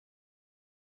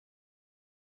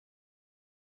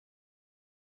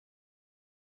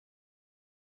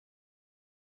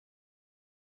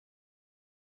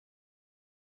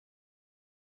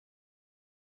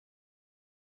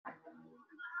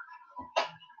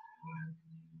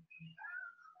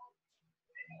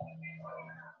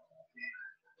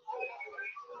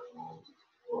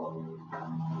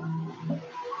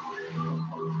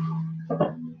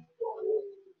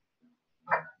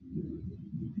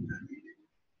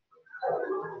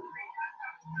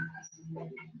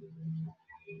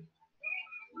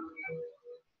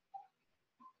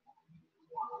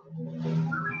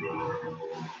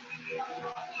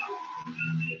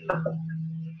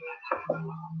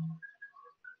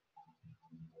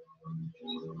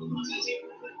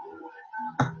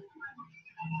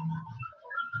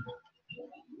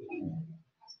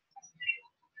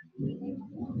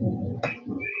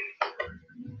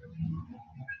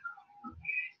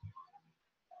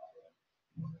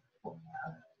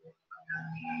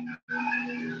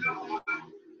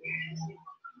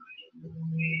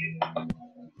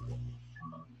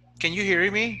Can you hear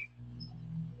me?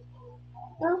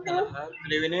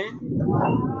 Good evening.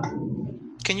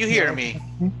 Can you hear me?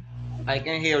 I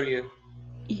can hear you.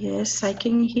 Yes, I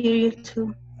can hear you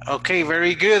too. Okay,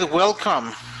 very good.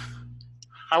 Welcome.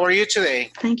 How are you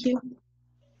today? Thank you.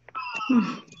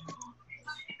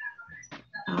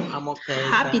 I'm okay.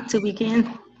 Happy to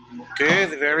begin.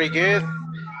 Good, very good.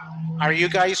 Are you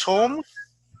guys home?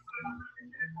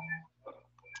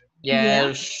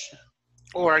 Yes.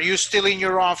 Or are you still in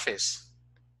your office?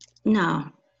 No,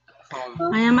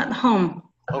 Home. I am at home.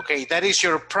 Okay, that is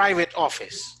your private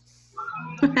office.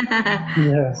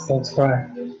 Yes, that's right.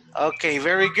 Okay,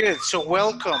 very good. So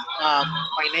welcome.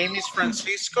 My name is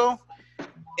Francisco,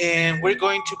 and we're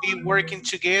going to be working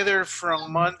together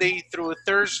from Monday through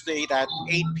Thursday at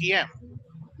 8 p.m.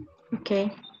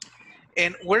 Okay.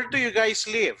 And where do you guys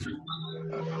live?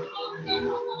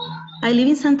 I live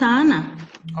in Santa Ana,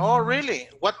 Oh, really?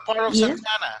 What part of Yes. Santa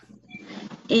Ana?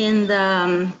 in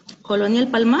the Colonia El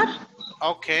Palmar.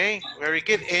 Okay, very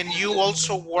good. And you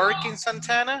also work in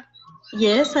Santana?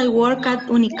 Yes, I work at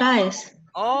Unicaes.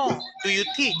 Oh, do you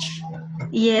teach?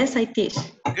 Yes, I teach.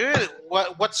 Good.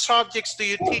 What subjects do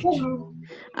you teach?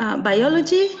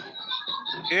 Biology.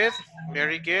 Good.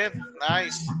 Very good.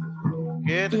 Nice.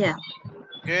 Good. Yeah.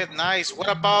 Good. Nice. What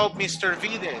about Mr.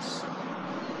 Vides?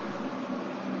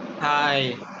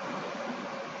 Hi.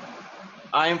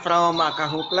 I'm from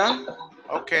Acajutla,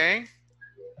 Okay.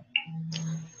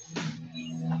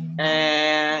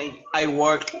 and I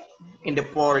work in the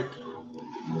port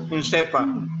in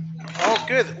Cepa. Oh,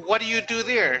 good. What do you do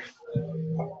there?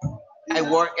 I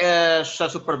work as a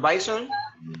supervisor.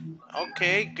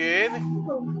 Okay, good.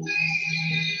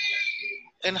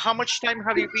 And how much time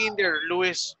have you been there,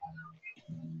 Luis?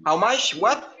 How much?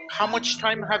 What? How much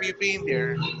time have you been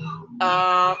there?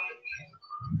 Uh,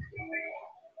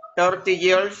 30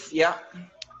 years. Yeah.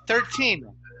 13.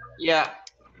 Yeah.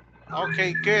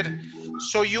 Okay, good.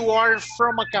 So you are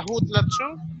from Acajutla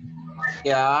too?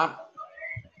 Yeah.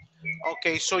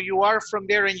 Okay, so you are from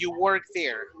there and you work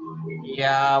there.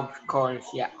 Yeah, of course.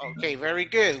 Yeah. Okay, very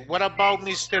good. What about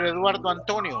Mr. Eduardo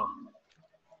Antonio?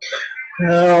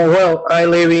 Well, I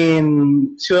live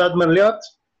in Ciudad Merliot.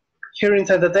 Here in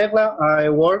Santa Tecla, I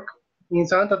work in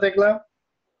Santa Tecla,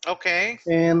 Okay.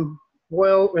 and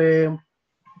well,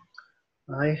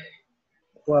 I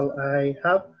I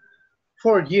have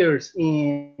 4 years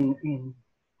in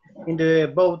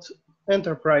the boat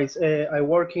enterprise. I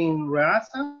work in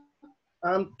Reasa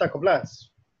and Taco Blas.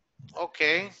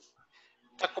 Okay.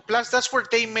 Taco Plus, that's where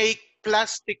they make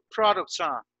plastic products,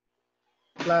 huh?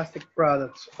 Plastic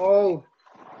products, all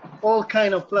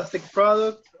kind of plastic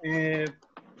products,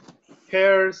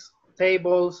 chairs,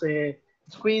 tables,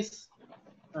 squeeze,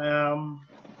 um,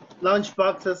 lunch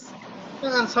boxes,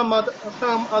 and some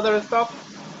other stuff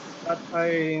that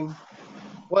I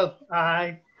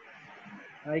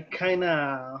kind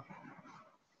of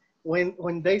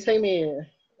when they say me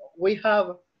we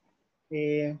have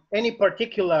any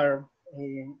particular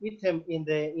item in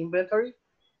the inventory,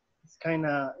 it's kind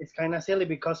of silly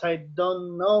because I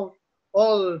don't know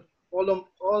all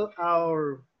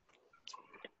our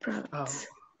uh, Products.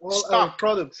 all our Stock.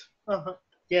 products.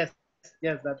 Yes,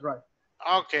 that's right.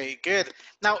 Okay, good.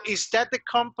 Now, is that the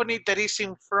company that is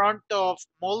in front of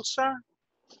Molsa?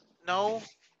 No?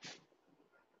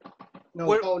 No,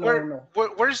 no.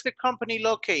 Where's the company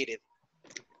located?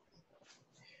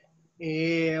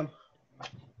 Eh,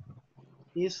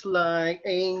 it's like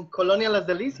in Colonia Las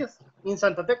Delicias in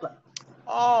Santa Tecla.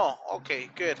 Oh, okay,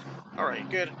 good. All right,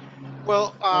 good.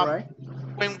 Well, All right.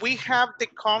 when we have the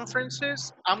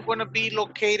conferences, I'm going to be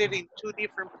located in two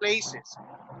different places.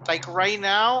 Like right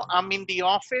now, I'm in the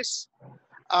office,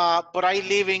 but I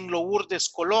live in Lourdes,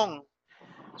 Colón.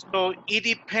 So it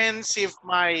depends if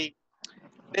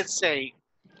let's say,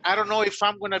 I don't know if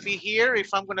I'm going to be here, if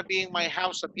I'm going to be in my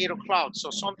house at 8 o'clock. So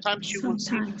sometimes you will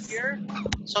see me Sometimes. here,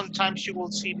 sometimes you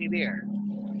will see me there.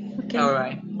 Okay. All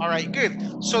right. All right, good.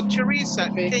 So Teresa,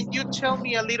 Okay. can you tell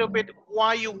me a little bit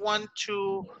why you want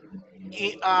to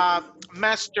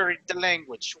master the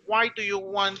language? Why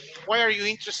are you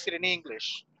interested in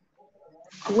English?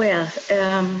 Well,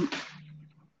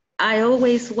 I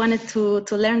always wanted to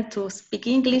learn to speak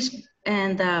English,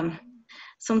 and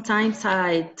sometimes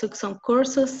I took some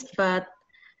courses, but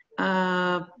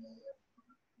uh,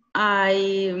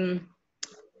 I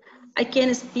I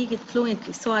can't speak it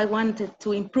fluently. So I wanted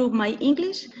to improve my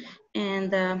English,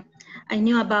 and I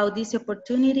knew about this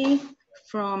opportunity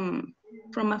from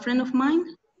from a friend of mine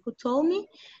who told me,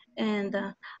 and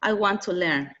I want to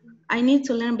learn. I need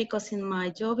to learn because in my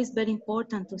job it's very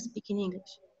important to speak in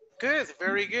English. Good,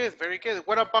 very good, very good.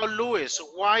 What about Louis?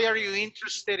 Why are you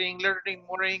interested in learning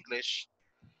more English?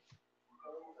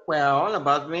 Well,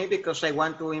 about me, because I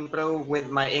want to improve with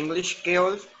my English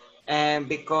skills and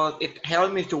because it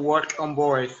helped me to work on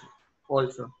board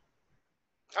also.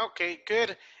 Okay,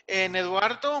 good. And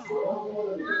Eduardo,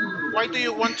 why do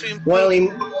you want to improve?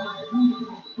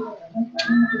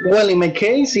 Well, in my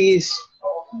case is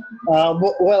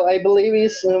well, I believe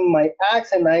it's my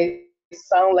accent. I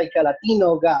sound like a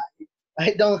Latino guy.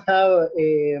 I don't have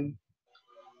a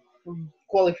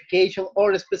qualification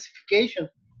or a specification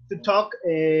to talk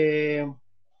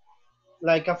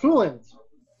like a fluent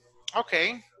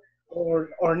Okay, or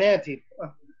native,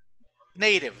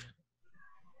 native.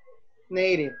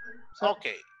 native. So,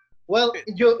 Okay, well,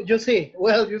 good. you see,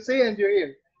 and you're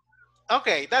here.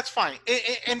 Okay, that's fine.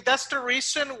 And that's the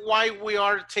reason why we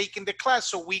are taking the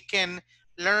class, so we can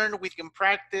learn, we can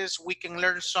practice, we can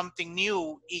learn something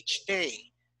new each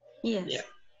day. Yeah. Yes.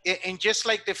 And just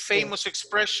like the Yeah, famous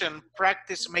expression,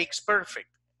 practice makes perfect,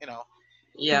 you know,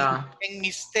 Yeah. and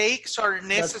mistakes are that's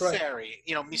right. necessary.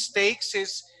 You know, mistakes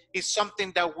is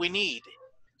something that we need.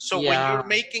 So when Yeah. you're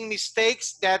making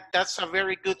mistakes, that's a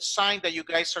very good sign that you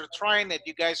guys are trying, that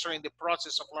you guys are in the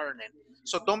process of learning.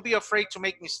 So don't be afraid to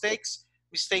make mistakes.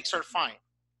 Mistakes are fine.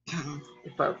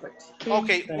 Perfect. Okay.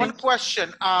 Okay, one Thanks.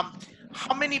 question.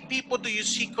 How many people do you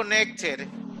see connected?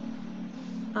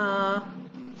 Uh,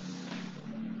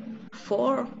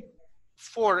 4.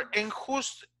 Four. And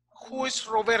who is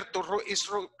Roberto?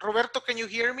 Roberto? Can you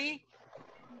hear me?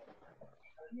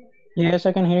 Yes,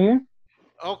 I can hear you.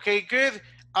 Okay, good.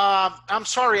 I'm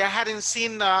sorry, I hadn't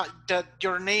seen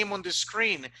your name on the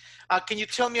screen. Can you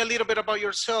tell me a little bit about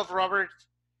yourself, Robert?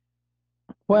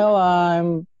 Well,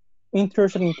 I'm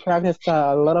interested in practice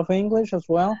a lot of English as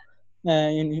well,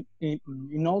 and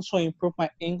also improve my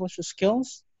English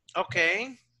skills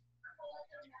Okay,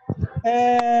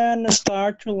 and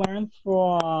start to learn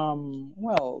from,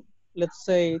 well, let's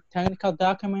say technical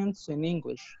documents in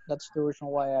English. That's the reason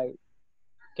why I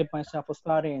keep myself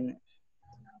studying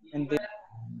in this.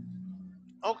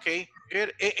 okay,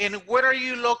 good. And where are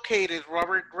you located,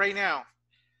 Robert, right now?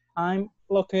 I'm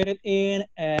located in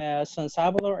San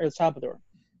Salvador, El Salvador.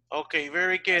 Okay,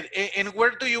 very good. And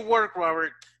where do you work,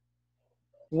 Robert?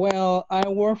 Well, I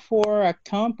work for a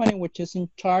company which is in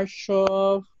charge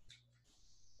of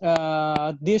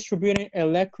distributing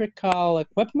electrical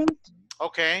equipment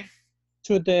Okay,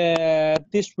 to the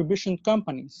distribution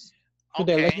companies, to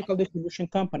the okay, electrical distribution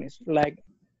companies like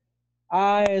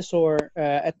AES or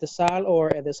Etesal or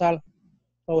Edesal,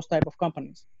 those type of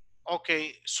companies.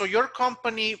 okay. So your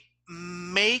company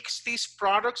makes these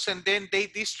products and then they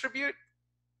distribute?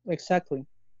 Exactly.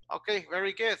 Okay,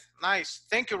 very good. Nice.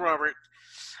 Thank you, Robert.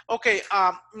 Okay,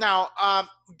 now,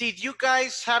 did you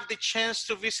guys have the chance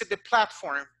to visit the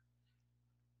platform?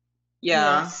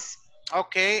 Yeah. Yes.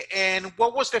 Okay, and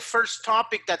what was the first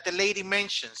topic that the lady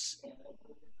mentions?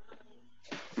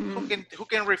 Mm, Who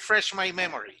can refresh my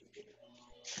memory?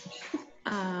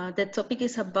 the topic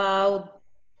is about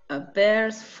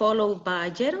bears followed by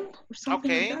Gerald or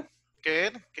something like Okay, that.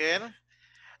 good, good.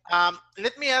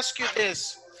 Let me ask you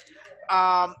this.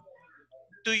 Um,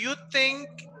 do you think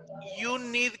you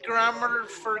need grammar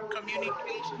for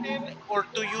communication, or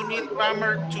do you need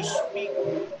grammar to speak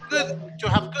good, to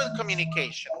have good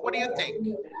communication? What do you think?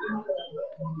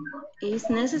 It's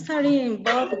necessary in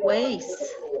both ways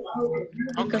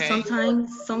because Okay,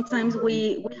 sometimes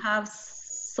we have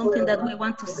something that we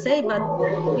want to say, but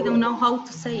we don't know how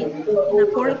to say it in a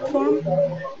correct form.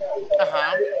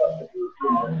 uh-huh.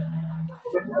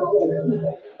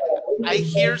 I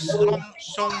hear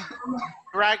some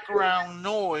background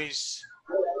noise.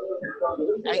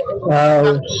 I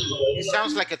Uh, It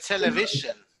sounds like a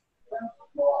television.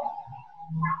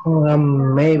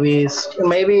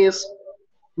 maybe it's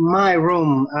my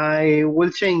room. I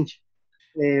will change.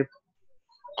 Uh,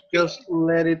 Okay, just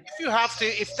let it if you have to,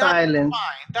 if that's silent.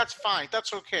 fine, that's fine,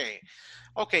 that's okay.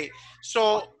 Okay,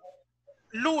 so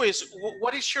Louis,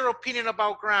 what is your opinion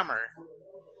about grammar?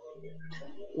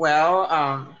 Well,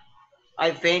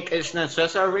 I think it's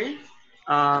necessary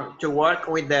to work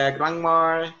with the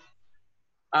grammar,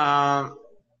 um,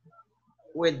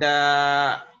 with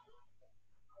the,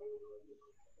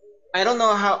 I don't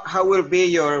know how will be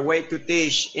your way to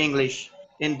teach English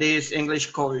in this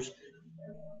English course,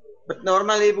 but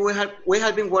normally we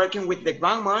have been working with the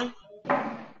grammar,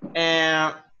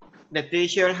 and the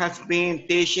teacher has been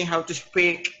teaching how to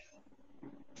speak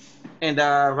in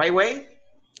the right way,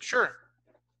 Sure,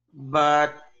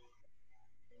 but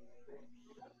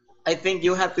I think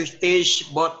you have to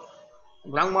teach both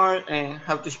grammar and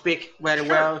how to speak very sure,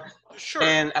 well. sure.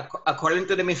 And according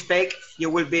to the mistake, you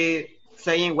will be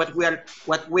saying what it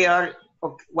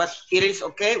is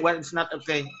okay, what is not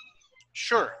okay.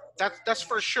 Sure, that's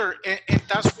for sure, and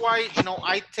that's why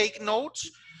I take notes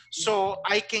so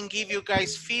I can give you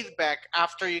guys feedback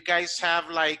after you guys have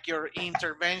like your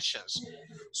interventions.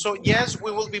 So yes,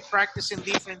 we will be practicing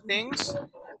different things.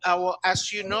 Well,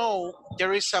 as you know,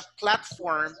 there is a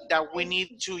platform that we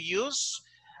need to use,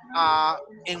 uh,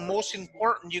 and most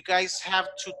important, you guys have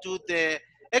to do the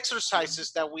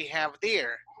exercises that we have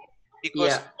there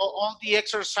because Yeah. all the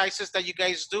exercises that you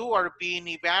guys do are being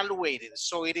evaluated.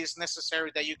 So it is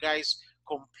necessary that you guys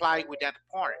comply with that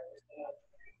part,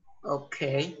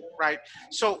 Okay. right?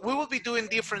 So we will be doing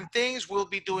different things. We'll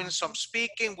be doing some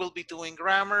speaking. We'll be doing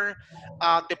grammar.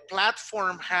 The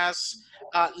platform has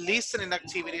listening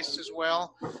activities as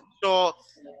well. So,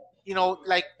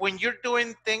 like when you're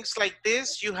doing things like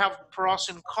this, you have pros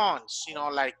and cons,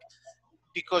 like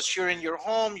because you're in your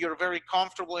home, you're very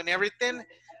comfortable and everything.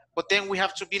 But then we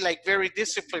have to be like very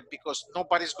disciplined because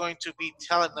nobody's going to be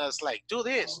telling us like, do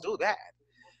this, do that.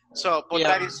 So, but Yeah.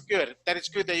 that is good. That is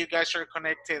good that you guys are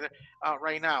connected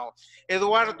right now.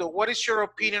 Eduardo, what is your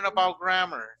opinion about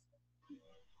grammar?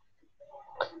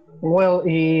 Well,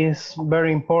 it's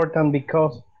very important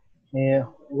because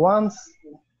once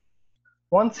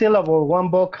one syllable,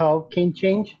 one vocal can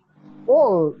change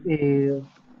all the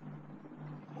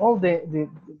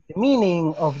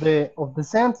meaning of the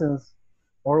sentence,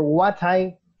 or what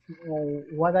I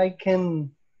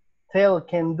can tell,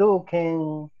 can do,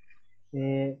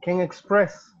 can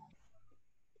express.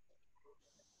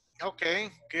 Okay,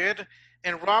 good.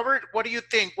 And Robert, what do you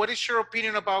think? What is your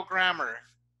opinion about grammar?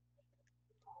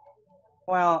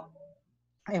 Well,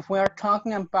 if we are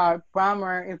talking about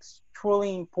grammar, it's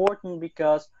truly important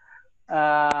because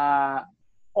uh,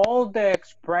 all the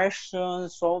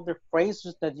expressions, all the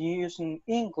phrases that you use in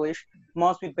English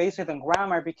must be based on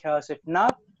grammar, because if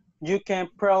not, you can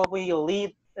probably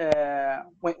lead,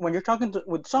 when you're talking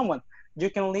with someone, you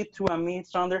can lead to a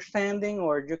misunderstanding,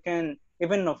 or you can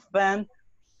even offend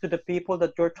to the people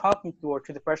that you're talking to, or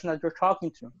to the person that you're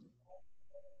talking to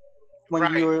when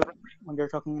Right, you're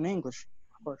talking in English,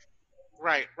 of course.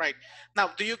 right, right.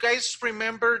 Now, do you guys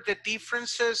remember the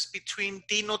differences between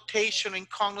denotation and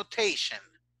connotation?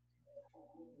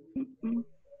 Mm,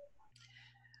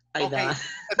 I Okay, done.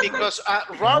 because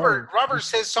Robert No. Robert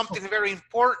says something very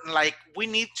important. Like we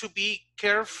need to be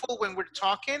careful when we're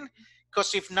talking,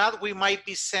 because if not, we might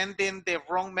be sending the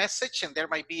wrong message, and there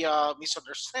might be a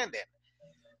misunderstanding.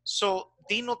 So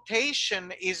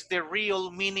denotation is the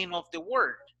real meaning of the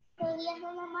word,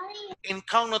 and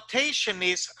connotation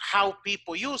is how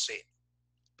people use it.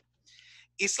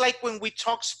 It's like when we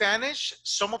talk Spanish,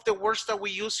 some of the words that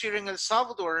we use here in El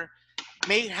Salvador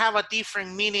may have a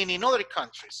different meaning in other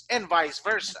countries, and vice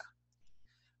versa.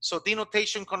 So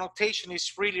denotation, connotation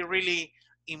is really, really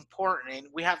important, and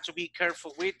we have to be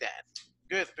careful with that.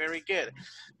 Good, very good.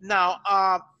 Now,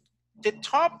 the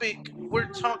topic,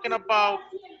 we're talking about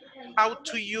how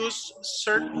to use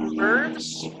certain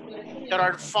verbs that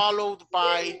are followed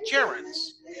by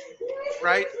gerunds,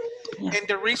 right? yeah, And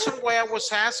the reason why I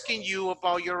was asking you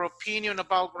about your opinion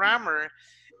about grammar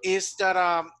is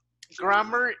that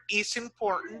grammar is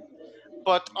important,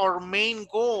 but our main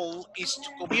goal is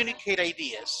to communicate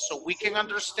ideas so we can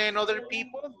understand other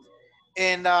people,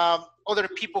 and other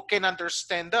people can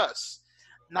understand us.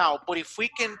 Now, but if we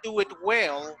can do it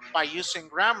well by using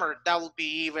grammar, that will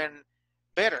be even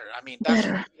better. I mean, that's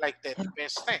better. like the Yeah.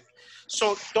 best thing.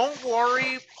 So don't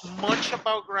worry much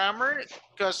about grammar,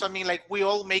 because I mean, like we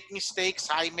all make mistakes.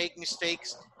 I make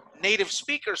mistakes. Native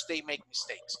speakers, they make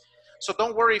mistakes. So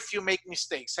don't worry if you make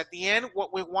mistakes. At the end,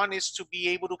 what we want is to be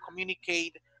able to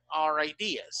communicate our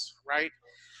ideas, right?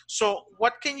 So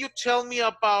what can you tell me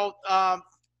about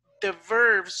the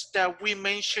verbs that we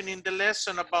mentioned in the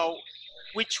lesson, about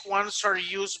which ones are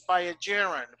used by a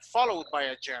gerund, followed by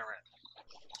a gerund?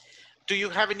 Do you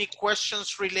have any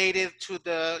questions related to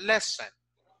the lesson?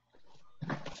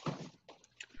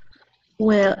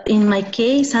 Well, in my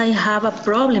case, I have a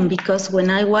problem because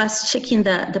when I was checking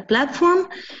the platform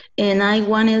and I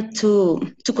wanted to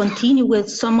continue with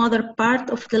some other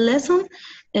part of the lesson,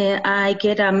 I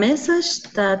get a message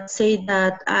that say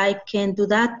that I can do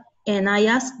that, and I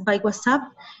asked by WhatsApp,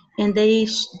 and they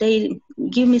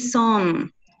give me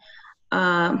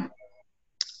uh,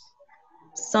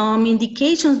 some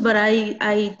indications, but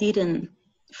I didn't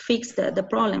fix the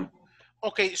problem.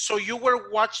 Okay, so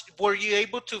were you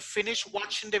able to finish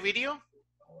watching the video?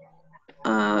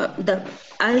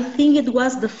 I think it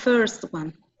was the first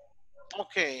one.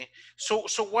 Okay, so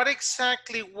what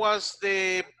exactly was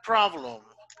the problem,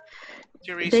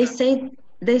 They Teresa?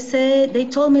 they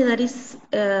told me that it's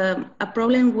a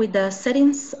problem with the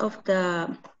settings of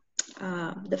the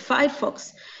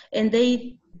Firefox, and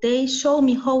they show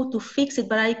me how to fix it,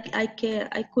 but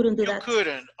I couldn't do You that.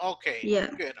 couldn't. Okay, Yeah.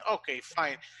 good. Okay,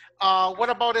 fine. What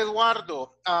about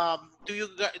Eduardo? Do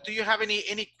you have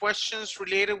any questions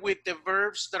related with the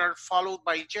verbs that are followed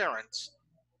by gerunds?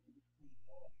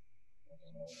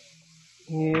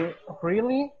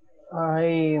 Really,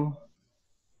 I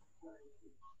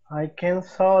I can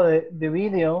saw the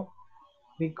video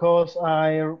because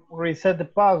I reset the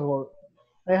password.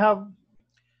 I have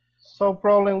some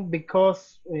problem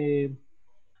because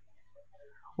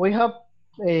we have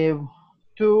uh,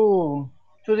 two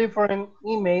different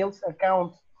emails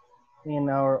accounts in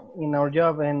our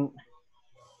job, and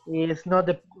it's not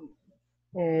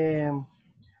um,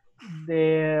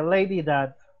 the lady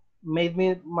that made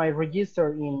me my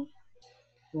register in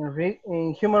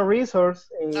human resource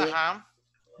Uh-huh.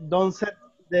 don't set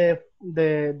the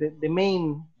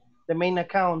main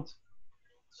account.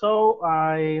 So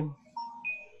I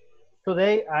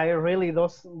today I really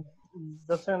doesn't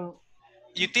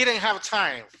You didn't have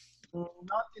time.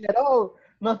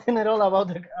 nothing at all about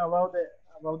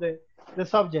the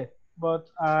subject. But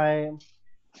I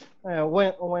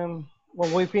when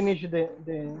we finish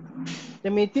the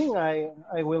meeting, I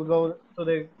will go to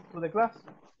the class.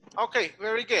 Okay,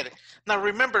 very good. Now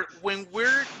remember, when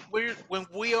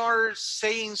we are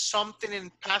saying something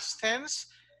in past tense,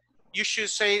 you should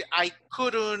say I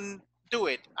couldn't do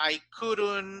it. I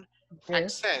couldn't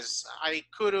Yes. access. I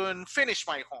couldn't finish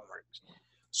my homework.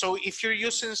 So if you're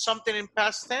using something in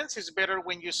past tense, it's better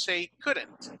when you say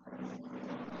couldn't.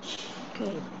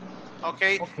 Okay.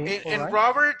 Okay. Okay. All And right.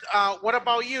 Robert, what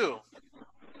about you?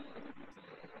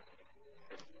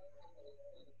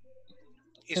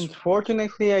 Is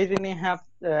Unfortunately, I didn't have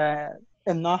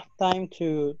enough time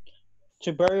to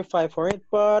verify for it,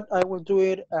 but I will do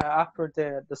it after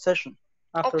the session,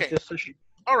 after okay. this session.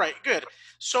 All right, good.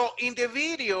 So in the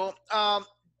video,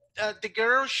 the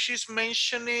girl, she's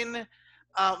mentioning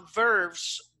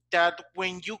verbs that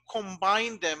when you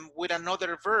combine them with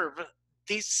another verb,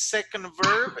 this second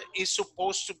verb is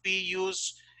supposed to be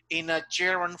used in a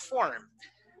gerund form.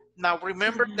 Now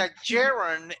remember that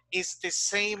gerund is the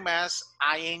same as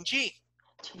ing.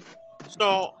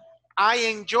 So I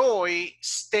enjoy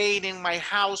staying in my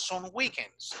house on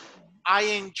weekends. I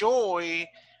enjoy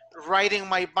riding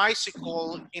my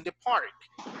bicycle in the park.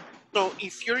 So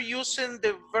if you're using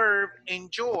the verb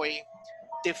enjoy,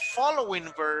 the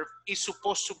following verb is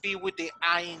supposed to be with the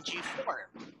ing form,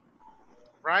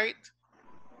 right?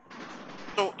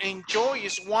 So enjoy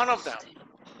is one of them.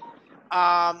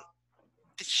 Um,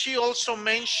 she also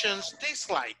mentions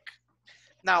dislike.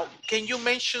 Now, can you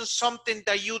mention something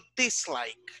that you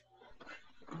dislike?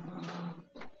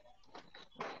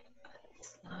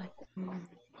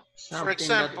 For Something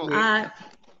that example, we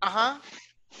uh-huh.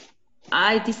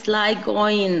 I dislike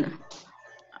going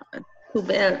to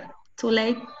bed too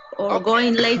late or Okay,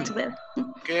 going late to bed.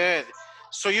 good.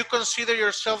 So you consider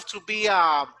yourself to be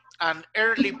an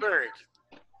early bird.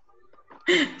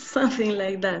 Something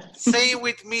like that. Same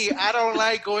with me. I don't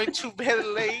like going to bed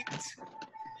late.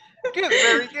 Good,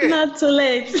 very good. Not too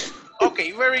late.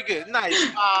 Okay, very good. Nice.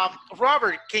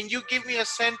 Robert, can you give me a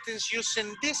sentence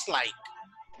using dislike?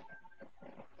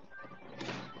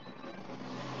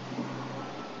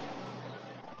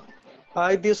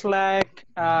 I dislike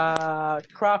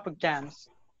traffic jams.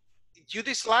 You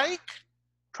dislike?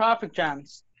 Traffic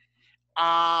jams.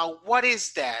 What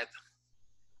is that?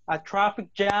 A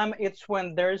traffic jam, it's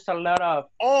when there's a lot of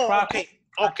Oh, traffic. okay,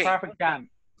 A okay. traffic jam.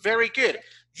 Very good.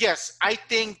 Yes, I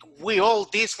think we all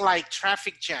dislike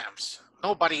traffic jams.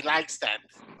 Nobody likes that.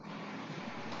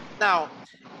 Now,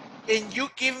 can you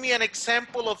give me an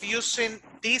example of using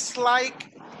dislike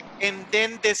and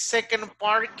then the second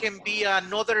part can be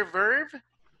another verb?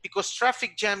 Because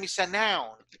traffic jam is a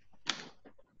noun.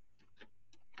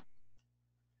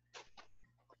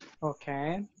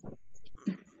 Okay.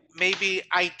 Maybe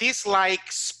I dislike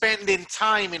spending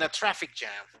time in a traffic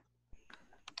jam.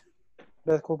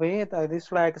 That could be it. I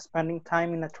dislike spending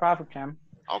time in a traffic jam.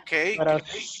 Okay.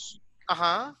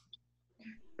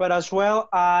 But as well,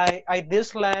 I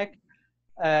dislike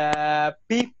that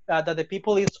the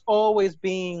people is always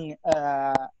being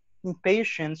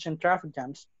impatient in traffic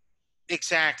jams.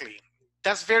 Exactly.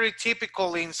 That's very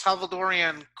typical in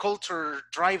Salvadorian culture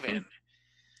driving.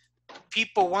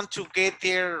 People want to get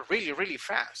there really, really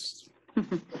fast.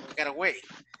 Get away.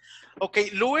 Okay,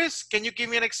 Luis, can you give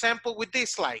me an example with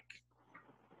dislike?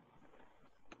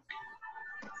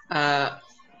 I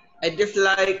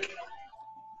dislike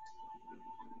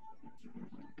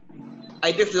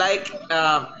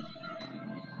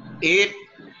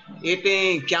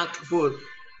eating junk food.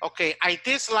 Okay, I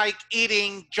dislike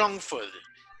eating junk food.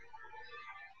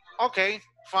 Okay,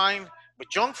 fine, but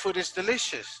junk food is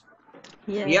delicious.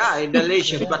 Yes. Yeah, it's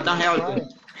delicious, but not healthy.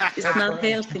 It's not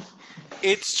healthy.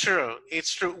 It's true.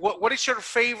 It's true. What is your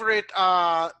favorite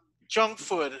junk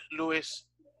food, Luis?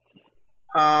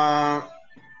 I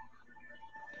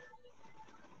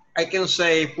can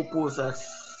say pupusas.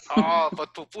 Oh,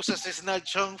 but pupusas is not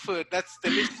junk food. That's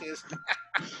delicious.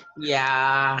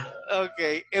 Yeah.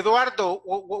 Okay, Eduardo,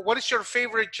 what is your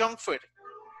favorite junk food?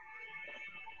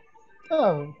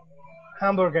 Oh,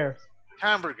 hamburgers.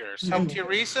 Hamburgers. And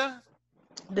Teresa?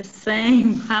 The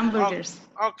same, hamburgers.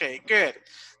 Okay, good.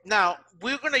 Now,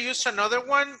 we're going to use another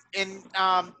one, and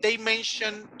they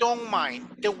mentioned don't mind.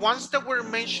 The ones that we're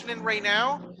mentioning right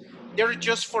now, they're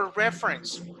just for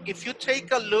reference. If you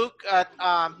take a look at,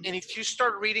 and if you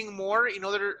start reading more in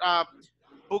other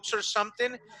books or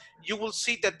something, you will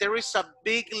see that there is a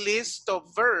big list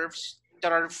of verbs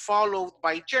that are followed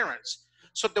by gerunds.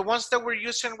 So the ones that we're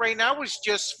using right now is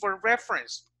just for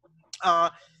reference.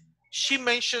 She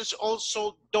mentions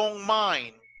also don't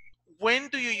mind. When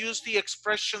do you use the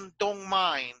expression don't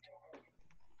mind?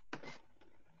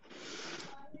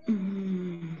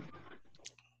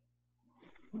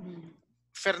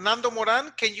 Fernando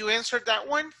Moran, can you answer that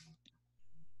one?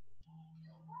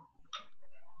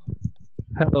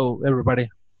 Hello, everybody.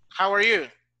 How are you?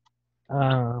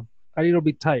 A little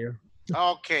bit tired.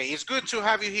 Okay, it's good to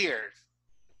have you here.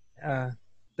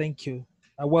 Thank you.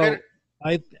 Well,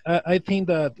 I think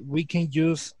that we can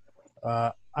use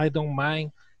I don't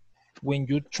mind when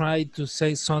you try to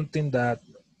say something that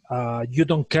you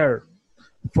don't care.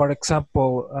 For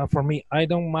example, for me, I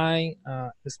don't mind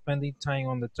spending time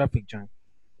on the traffic jam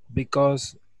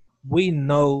because we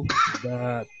know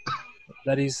that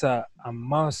that is a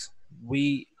must.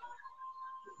 We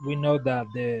know that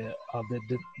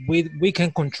we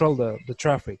can control the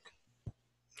traffic.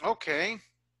 Okay,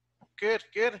 good,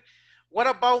 good. What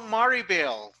about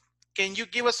Maribel? Can you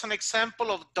give us an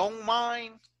example of don't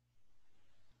mind?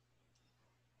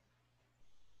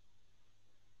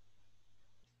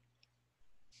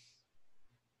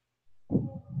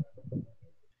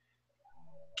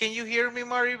 Can you hear me,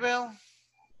 Maribel?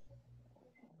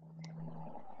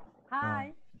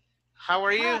 Hi. How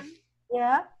are you? Hi.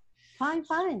 Yeah, fine,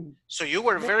 fine. So you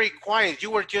were very quiet.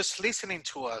 You were just listening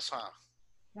to us, huh?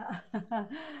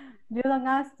 You don't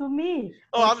ask to me.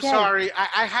 Oh, I'm Okay. sorry.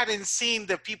 I hadn't seen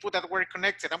the people that were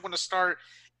connected. I'm going to start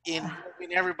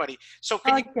involving everybody. So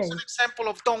can you give us an example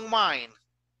of don't mind?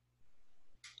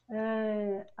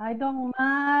 I don't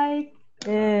like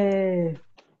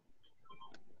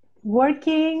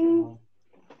working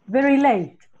very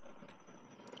late.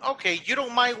 Okay, you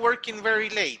don't mind working very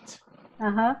late.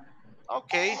 Uh-huh.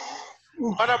 Okay.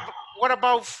 What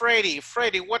about Freddie?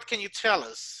 Freddie, what can you tell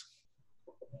us?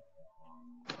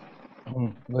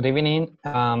 Good evening.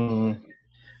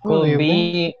 Could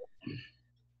be,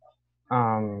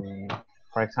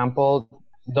 for example,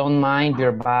 don't mind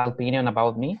your bad opinion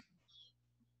about me.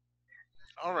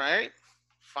 All right,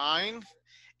 fine.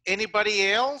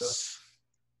 Anybody else?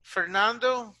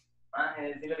 Fernando?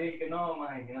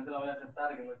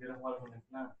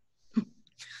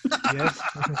 Yes.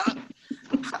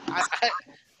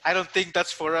 I don't think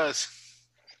that's for us.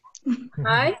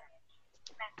 Hi.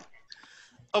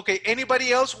 Okay,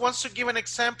 anybody else wants to give an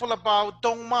example about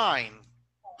don't mind?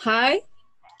 Hi.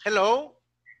 Hello?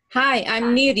 Hi,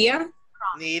 I'm Nidia.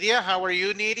 Nidia, how are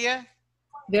you, Nidia?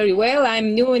 Very well.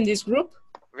 I'm new in this group.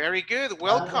 Very good,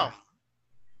 welcome.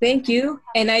 Thank you.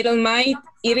 And I don't mind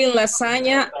eating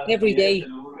lasagna every day.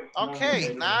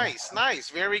 Okay, nice, nice,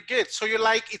 very good. So you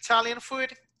like Italian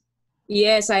food?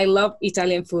 Yes, I love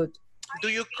Italian food. Do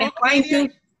you cook, Trying Nidia?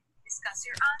 to...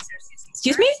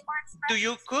 Excuse me? Do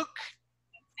you cook?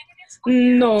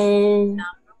 No.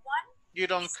 You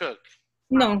don't cook?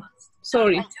 No,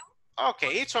 sorry.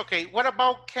 Okay, it's okay. What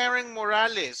about Karen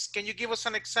Morales? Can you give us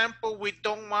an example with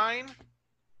don't mind?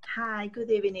 Hi,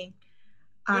 good evening.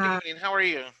 Good evening. How are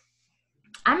you?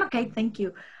 I'm okay, thank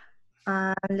you.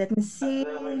 Let me see.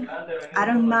 I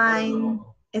don't mind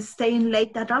staying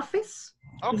late at office.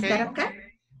 Is that Okay. okay?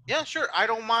 Yeah, sure. I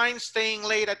don't mind staying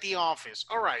late at the office.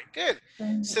 All right, good.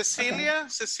 Cecilia,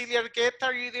 Cecilia Argueta,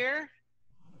 are you there?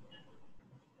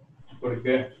 ¿Por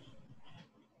qué?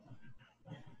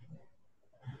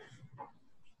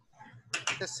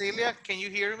 Cecilia, can you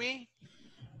hear me?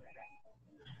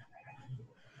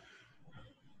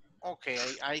 Okay,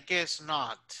 I guess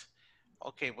not.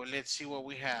 Okay, well, let's see what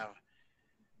we have.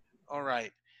 All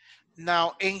right.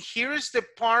 Now, and here's the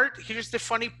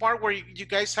funny part where you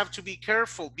guys have to be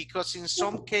careful because in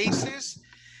some cases,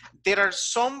 there are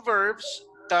some verbs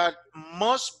that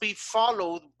must be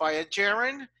followed by a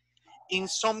gerund. In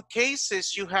some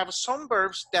cases, you have some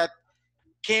verbs that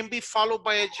can be followed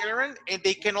by a gerund and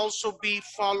they can also be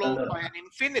followed by an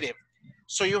infinitive.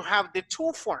 So you have the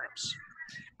two forms.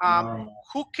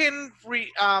 Who can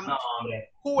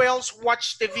who else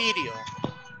watched the video?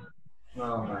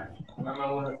 No, man. No me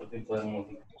gusta este tipo de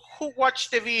música. Who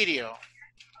watched the video?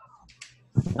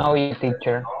 No, you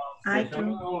teacher. I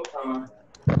do.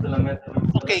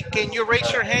 Okay, can you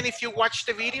raise your hand if you watched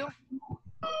the video?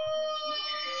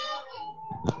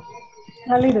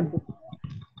 A little bit.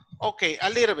 Okay, a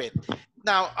little bit.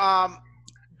 Now,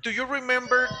 do you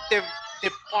remember the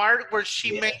part where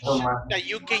she mentioned that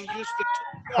you can use the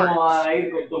two ¿Cómo vas forms? a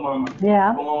ir con tu mamá?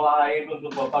 Yeah. ¿Cómo vas a ir con tu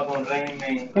papá con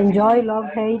régimen? Enjoy, love,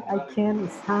 hate, I can't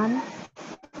stand.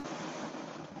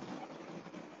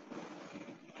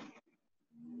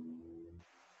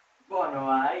 ¿Cómo no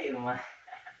vas a ir, man?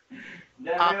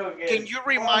 Ya veo que... Can you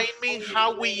remind me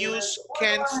how we use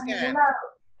can't stand?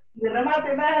 De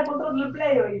remate, me das el control del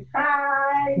play hoy.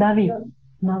 ¡Ay! David,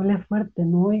 no hable fuerte,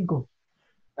 no oigo.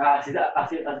 Así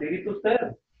grita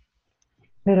usted.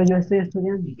 Pero yo estoy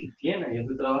estudiando. ¿Y qué tiene? Yo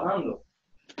estoy trabajando.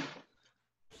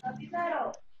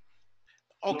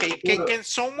 Okay, can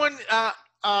someone,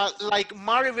 like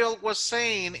Maribel was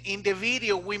saying, in the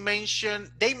video,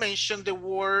 they mentioned the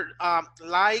word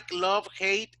like, love,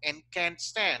 hate, and can't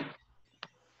stand.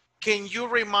 Can you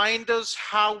remind us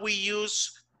how we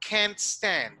use can't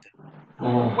stand?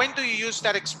 When do you use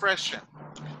that expression?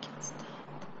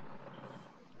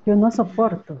 Yo no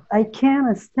soporto. I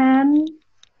can't stand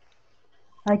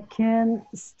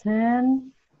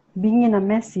being in a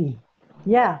messy.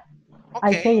 Yeah, Okay.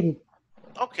 I hate it.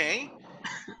 Okay.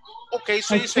 Okay,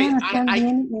 so I you say, can't stand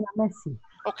being in a messy.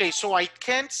 okay, so I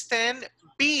can't stand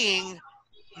being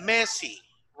messy,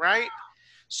 right?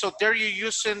 So there you're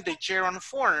using the gerund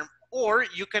form, or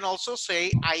you can also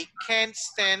say, I can't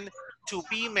stand to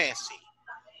be messy.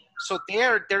 So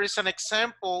there is an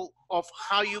example of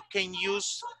how you can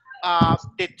use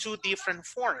the two different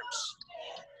forms.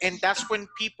 And that's when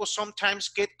people sometimes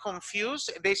get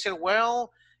confused. They say,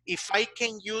 well, if I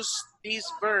can use these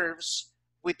verbs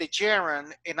with the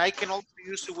gerund and I can also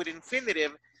use it with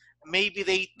infinitive, maybe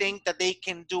they think that they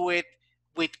can do it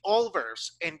with all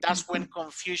verbs. And that's when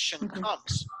confusion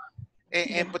comes.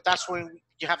 But that's when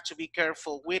you have to be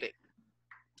careful with it.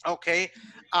 Okay,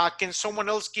 can someone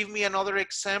else give me another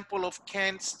example of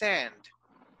can't stand?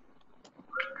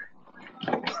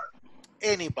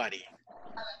 Anybody?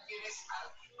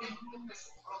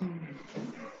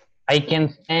 I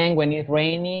can stand when it's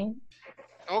raining.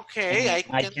 Okay,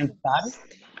 I can start.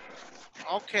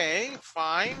 Okay,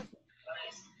 fine.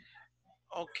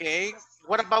 Okay,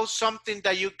 what about something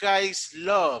that you guys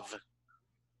love?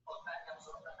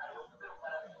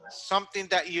 Something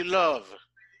that you love.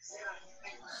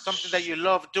 Something that you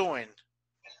love doing.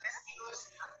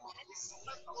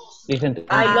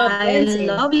 I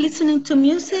love listening to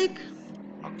music.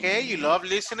 Okay, you love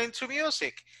listening to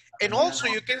music. And also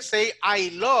you can say, I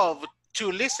love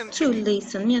to listen to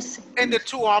music. And the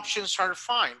two options are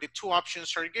fine. The two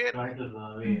options are good.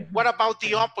 What about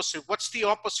the opposite? What's the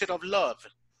opposite of love?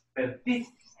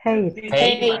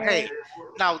 Hate.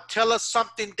 Now tell us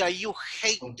something that you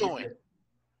hate doing.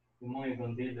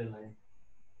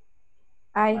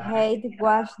 I hate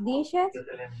wash dishes.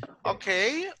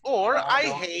 Okay, or I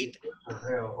hate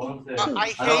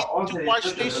to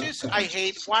wash dishes. I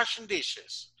hate washing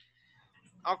dishes.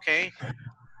 Okay,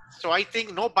 so I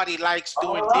think nobody likes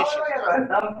doing dishes.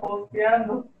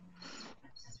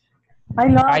 I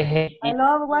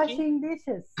love washing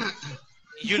dishes.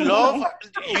 You love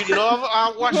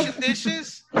washing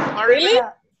dishes? Really?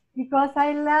 Yeah, because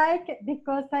I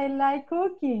like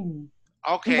cooking.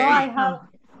 Okay.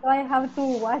 So I have to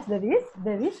wash the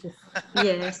dishes.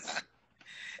 Yes,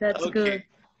 that's okay. good.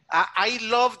 I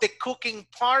love the cooking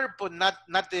part, but not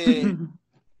the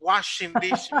washing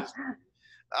dishes.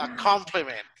 A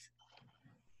compliment.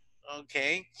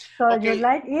 Okay. So Okay. you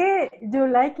like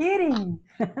eating.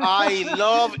 I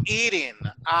love eating.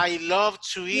 I love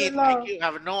to You eat like love. you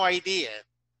have no idea.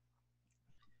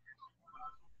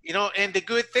 You know, and the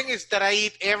good thing is that I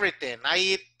eat everything. I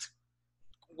eat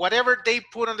whatever they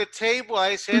put on the table.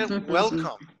 I said,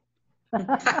 welcome.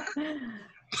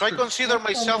 So I consider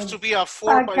myself to Excellent. be a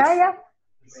 4 by 4. Pacaya.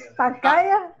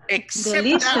 Pacaya. Except that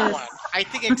Delicious. one. I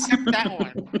think except that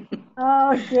one.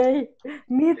 Okay.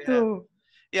 Me Yeah. too.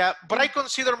 Yeah, but I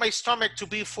consider my stomach to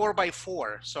be 4 by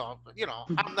 4. So, you know,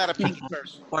 I'm not a picky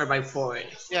person. 4 by 4.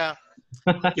 Yeah,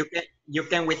 You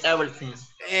can with everything.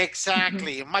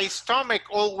 exactly. My stomach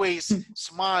always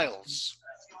smiles.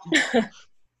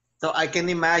 So I can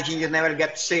imagine you never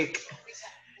get sick.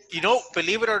 You know,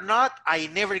 believe it or not, I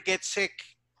never get sick.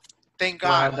 Thank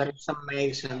Wow, God. that is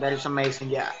amazing. That is amazing.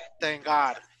 Yeah. Thank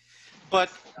God. But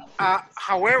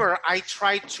however, I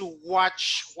try to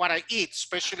watch what I eat,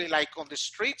 especially like on the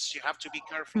streets. You have to be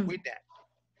careful with that,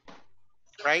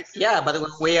 right? Yeah, but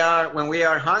when we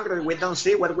are hungry, we don't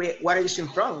see what is in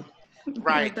front. Yeah,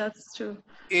 Right. that's true.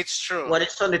 It's true. What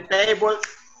is on the table?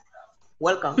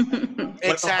 Welcome.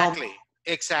 Welcome home.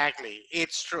 Exactly.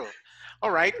 It's true.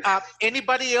 All right.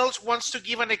 Anybody else wants to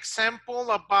give an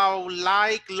example about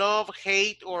like, love,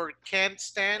 hate, or can't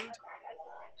stand?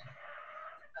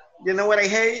 You know what I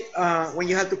hate? When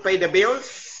you have to pay the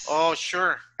bills. Oh,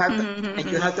 sure. And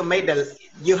you have to make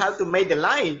the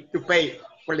line to pay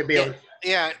for the bill.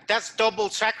 Yeah, that's double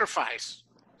sacrifice.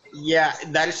 Yeah,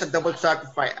 that is a double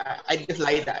sacrifice. I just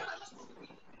like that.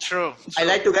 True. I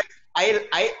like to get.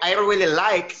 I really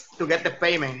like to get the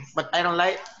payment, but I don't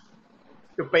like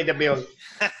to pay the bill.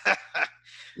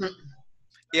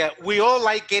 Yeah, we all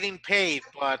like getting paid,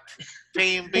 but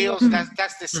paying bills,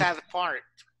 that's the sad part.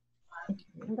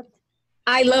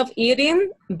 I love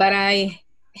eating, but I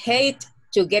hate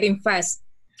to getting fat.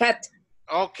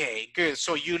 Okay, good.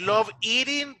 So you love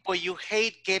eating, but you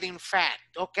hate getting fat.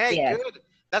 Okay, Yes. good.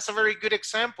 That's a very good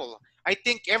example. I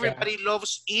think everybody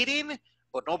loves eating,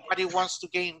 but nobody wants to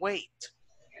gain weight.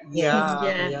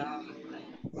 Yeah.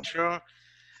 True.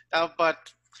 But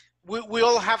we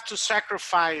all have to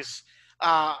sacrifice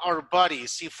our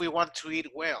bodies if we want to eat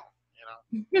well, you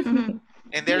know.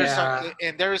 And there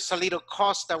is a little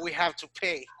cost that we have to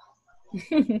pay.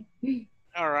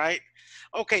 All right.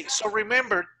 Okay, so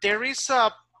remember, there is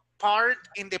a part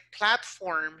in the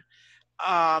platform,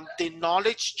 the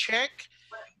knowledge check.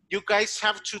 You guys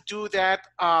have to do that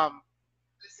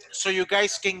so you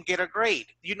guys can get a grade.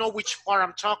 You know which part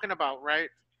I'm talking about, right?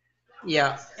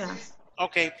 Yeah.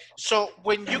 Okay, so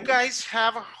when you guys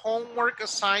have a homework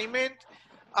assignment,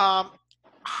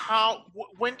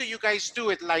 when do you guys do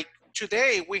it? Like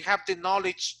today, we have the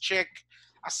knowledge check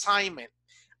assignment.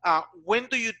 When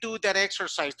do you do that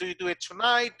exercise? Do you do it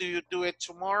tonight? Do you do it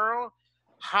tomorrow?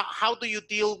 How do you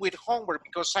deal with homework?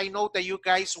 Because I know that you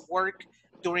guys work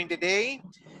during the day,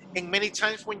 and many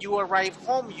times when you arrive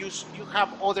home, you have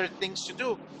other things to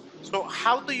do. So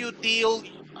how do you deal?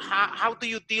 How do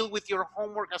you deal with your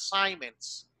homework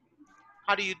assignments?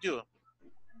 How do you do?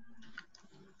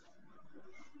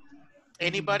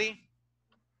 Anybody?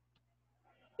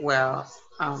 Well,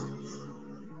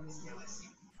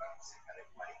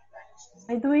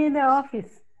 I do in the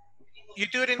office. You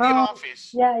do it in the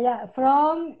office? Yeah.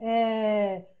 From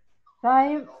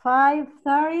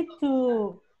 5:30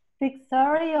 to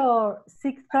 6:30 or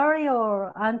 6:30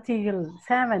 or until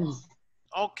 7.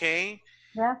 Okay.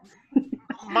 Yeah.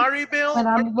 Maribel, When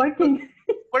I'm working.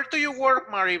 Where do you work,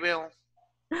 Maribel?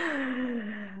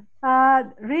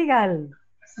 Regal,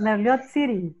 Merliot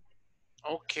City.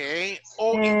 Okay.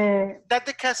 Oh, is that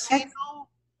the casino?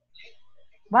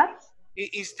 What?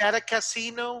 Is that a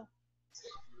casino?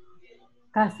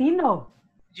 Casino.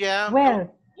 Yeah. Where?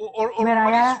 Or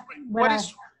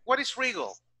what is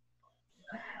Regal?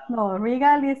 No,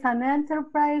 Regal is an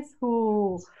enterprise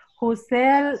who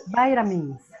sell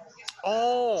vitamins.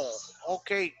 Oh,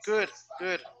 okay, good.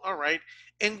 All right.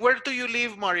 And where do you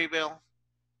live, Maribel?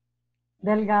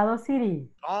 Delgado City.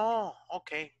 Oh,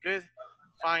 okay, good,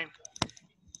 fine,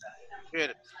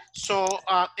 good. So,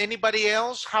 anybody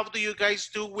else? How do you guys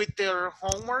do with their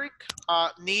homework?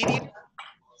 Needing?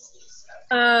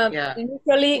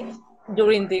 Usually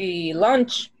during the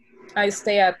lunch, I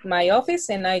stay at my office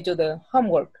and I do the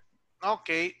homework.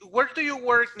 Okay, where do you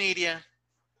work, Nidia?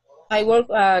 I work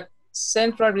at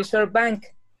Central Reserve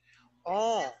Bank.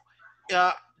 Oh,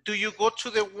 do you go to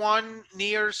the one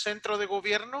near Centro de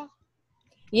Gobierno?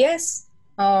 Yes,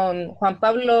 on Juan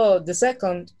Pablo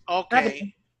II.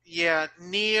 Okay, Yeah,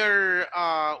 near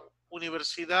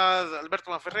Universidad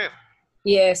Alberto Maferrer.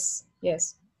 Yes,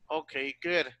 yes. Okay,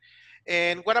 good.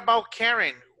 And what about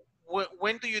Karen?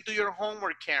 When do you do your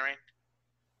homework, Karen?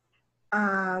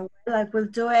 Well, I will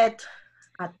do it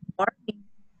at morning,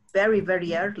 very,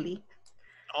 very early.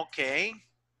 Okay.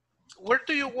 Where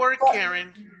do you work,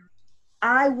 Karen?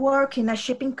 I work in a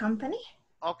shipping company,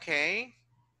 Okay.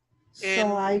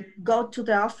 so I go to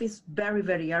the office very,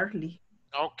 very early.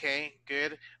 Okay,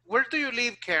 good. Where do you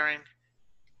live, Karen?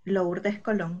 Lourdes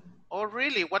Colón. Oh,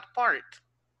 really? What part?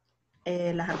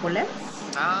 Las Arboledas.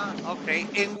 Ah, okay.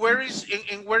 And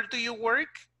where do you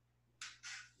work?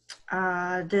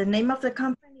 The name of the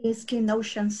company is King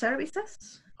Ocean Services.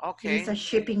 It's Okay. a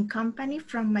shipping company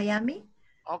from Miami.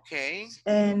 Okay.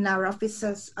 And our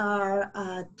offices are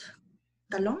at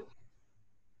Talon.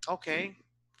 Okay.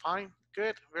 Fine.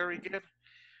 Good. Very good.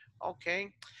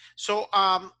 Okay. So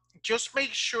just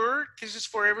make sure, this is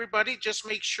for everybody, just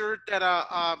make sure that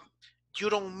you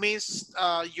don't miss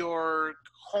your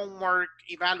homework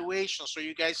evaluation so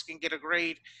you guys can get a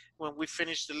grade when we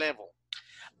finish the level.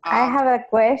 I have a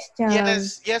question.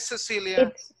 Yes,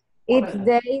 Cecilia. It's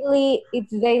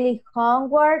daily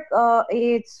homework or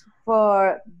it's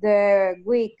for the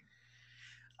week?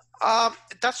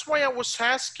 That's why I was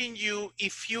asking you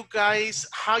if you guys,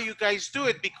 how you guys do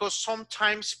it, because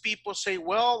sometimes people say,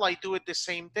 well, I do it the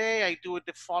same day, I do it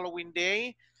the following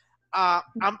day.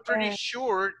 I'm pretty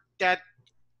sure that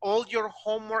all your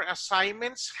homework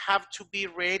assignments have to be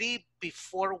ready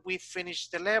before we finish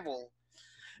the level.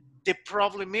 The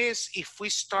problem is if we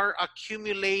start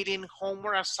accumulating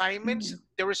homework assignments,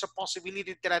 there is a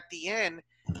possibility that at the end,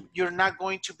 you're not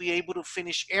going to be able to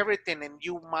finish everything and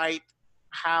you might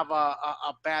have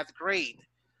a bad grade.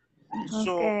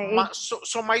 Okay.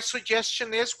 So my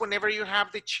suggestion is whenever you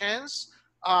have the chance,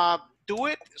 do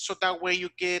it so that way you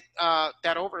get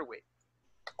that over with.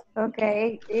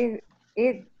 Okay.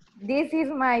 This is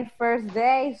my first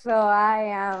day, so I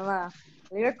am a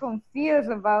little confused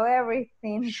about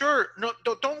everything. Sure. No,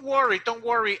 don't worry. Don't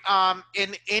worry.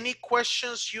 And any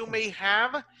questions you may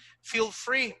have, feel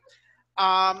free.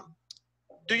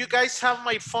 Do you guys have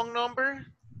my phone number?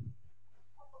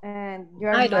 And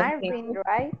you're I don't think Marvin, so.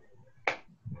 right?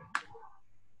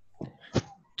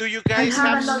 Do you I guys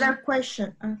have another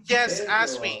question. Yes,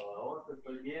 ask me.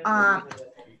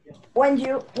 When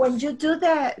you do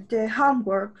the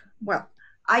homework, well,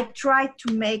 I try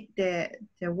to make the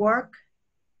work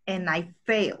and I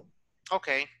fail.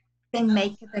 Okay. Can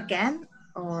make it again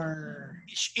or?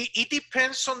 It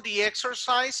depends on the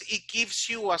exercise. It gives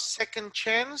you a second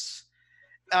chance.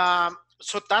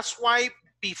 So that's why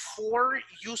before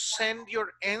you send your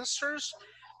answers,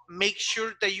 make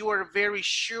sure that you are very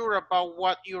sure about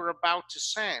what you're about to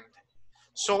send.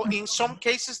 So in some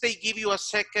cases, they give you a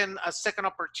second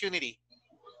opportunity.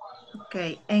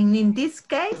 Okay, and in this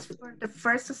case, for the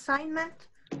first assignment,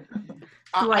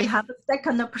 do I have a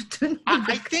second opportunity?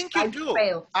 I think you do.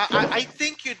 Failed. I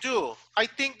think you do. I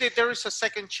think that there is a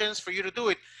second chance for you to do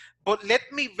it. But let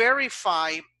me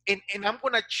verify, and I'm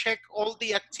going to check all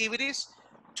the activities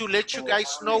to let you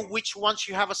guys know which ones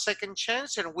you have a second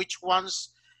chance and which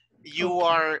ones you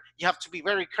have to be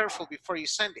very careful before you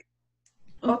send it.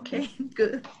 Okay,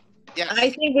 good. Yes. I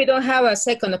think we don't have a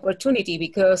second opportunity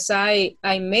because I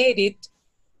made it.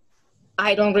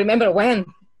 I don't remember when,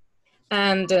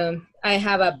 and I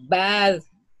have a bad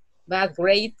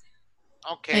grade.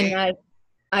 Okay. And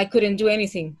I couldn't do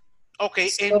anything. Okay.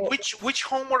 So, and which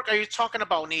homework are you talking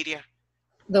about, Nadia?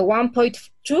 The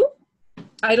 1.2.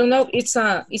 I don't know. It's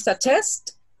a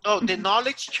test. Oh, the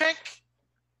knowledge check.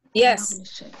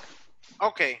 Yes.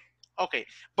 Okay. Okay,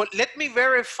 but let me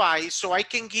verify so I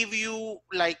can give you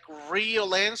like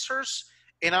real answers,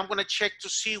 and I'm gonna check to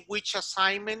see which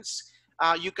assignments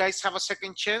you guys have a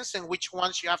second chance and which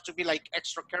ones you have to be like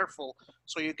extra careful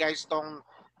so you guys don't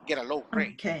get a low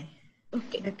grade. Okay.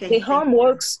 The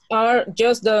homeworks are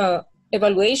just the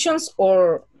evaluations,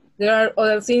 or there are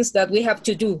other things that we have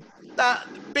to do?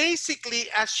 Basically,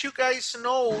 as you guys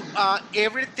know,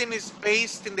 everything is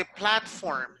based in the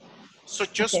platform. So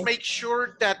just make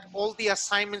sure that all the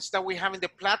assignments that we have in the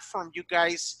platform, you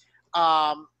guys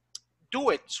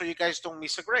do it so you guys don't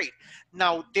miss a grade.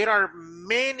 Now, there are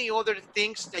many other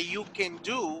things that you can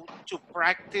do to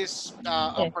practice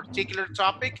a particular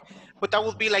topic, but that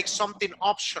will be like something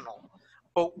optional.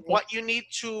 But what you need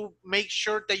to make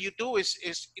sure that you do is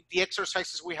the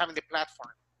exercises we have in the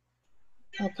platform.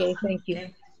 Okay, thank you.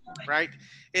 Right.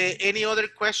 Any other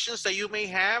questions that you may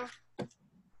have?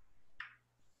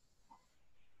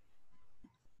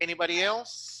 Anybody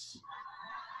else?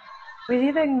 We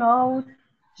didn't know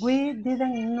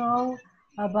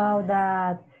about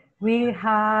that we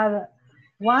have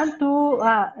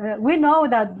we know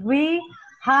that we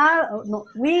have, no,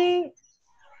 we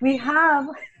have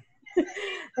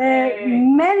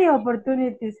many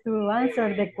opportunities to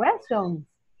answer the questions.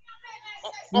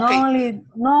 Okay.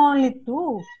 Not only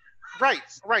two. Right.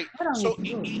 Not So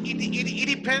only two. it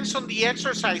depends on the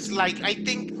exercise. Like I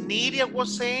think Nidia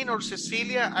was saying, or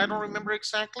Cecilia, I don't remember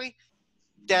exactly,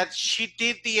 that she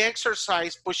did the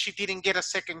exercise, but she didn't get a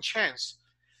second chance.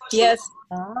 Yes,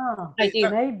 I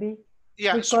did. Maybe.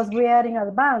 Yeah. Because we are in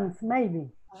advance, maybe.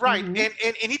 Right, and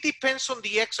it depends on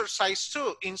the exercise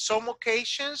too. In some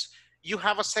occasions, you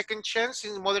have a second chance.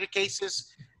 In other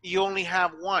cases, you only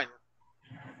have one.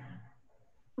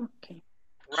 Okay.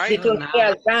 Right? Because we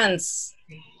are advanced.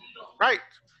 Right.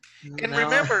 And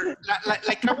remember,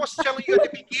 like I was telling you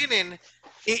at the beginning,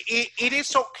 it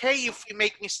is okay if we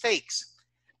make mistakes.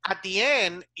 At the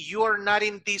end, you are not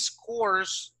in this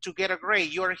course to get a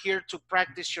grade. You are here to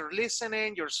practice your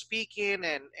listening, your speaking,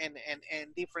 and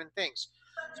different things.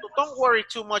 So don't worry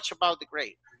too much about the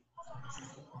grade.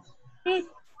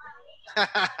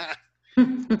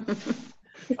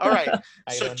 All right.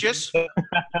 So just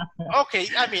okay.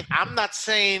 I mean, I'm not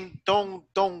saying don't.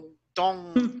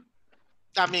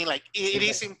 I mean, like it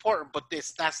is important, but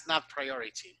that's not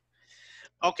priority.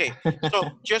 Okay. So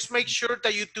just make sure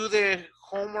that you do the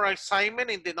homework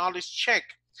assignment and the knowledge check.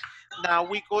 Now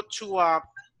we go to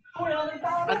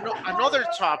another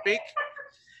topic.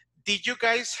 Did you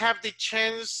guys have the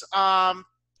chance to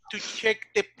check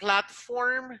the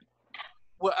platform?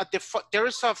 Well, there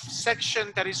is a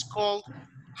section that is called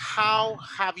 "How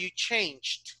have you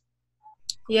changed?"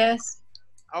 Yes.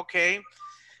 Okay.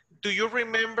 Do you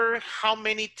remember how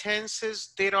many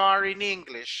tenses there are in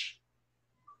English?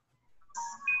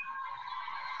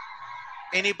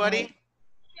 Anybody?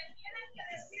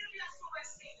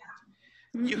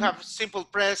 You have simple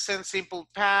present, simple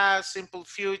past, simple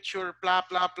future, blah,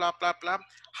 blah, blah, blah, blah.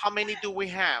 How many do we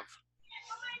have?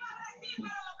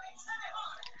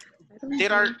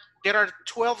 There are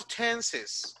 12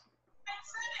 tenses.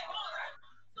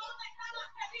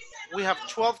 We have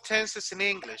 12 tenses in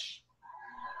English.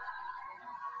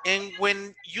 And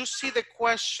when you see the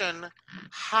question,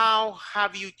 how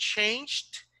have you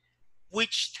changed?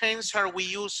 Which tense are we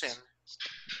using?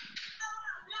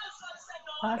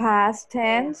 Past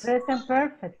tense. Present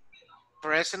perfect.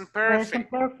 Present perfect.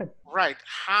 Present perfect. Right.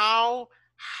 How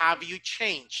have you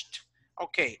changed?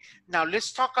 Okay. Now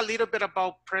let's talk a little bit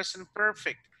about present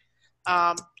perfect.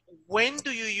 When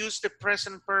do you use the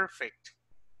present perfect?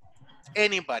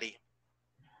 Anybody?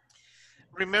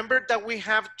 Remember that we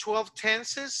have 12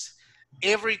 tenses.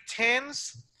 Every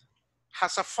tense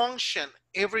has a function.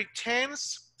 Every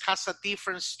tense has a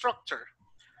different structure.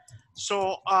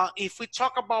 So if we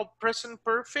talk about present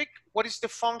perfect, what is the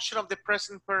function of the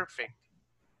present perfect?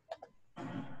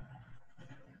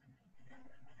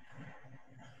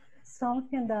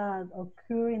 Something that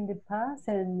occurred in the past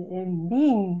and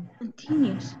being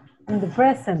continuous in the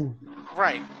present.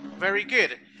 Right, very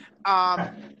good.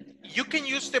 You can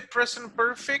use the present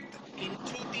perfect in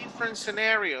two different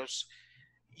scenarios.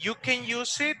 You can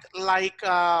use it like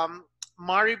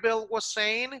Maribel was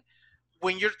saying,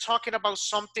 when you're talking about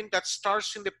something that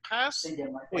starts in the past,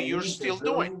 but you're still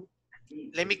doing.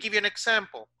 Let me give you an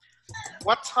example.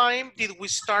 What time did we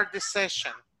start the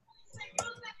session?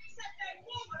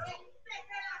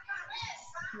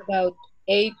 About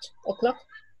 8 o'clock.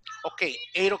 Okay,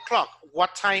 8 o'clock.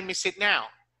 What time is it now?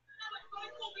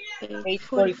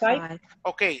 8:45.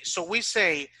 Okay, so we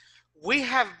say, we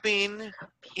have been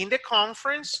in the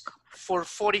conference for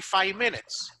 45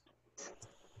 minutes,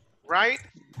 right?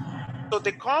 So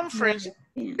the conference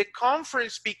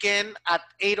began at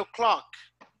 8 o'clock.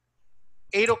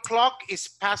 8 o'clock is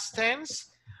past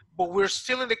tense, but we're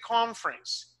still in the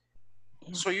conference.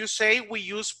 So you say we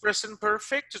use present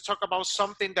perfect to talk about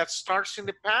something that starts in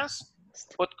the past,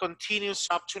 but continues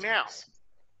up to now.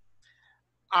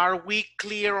 Are we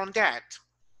clear on that?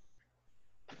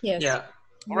 Yes. Yeah.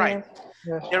 All right.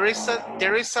 Yes.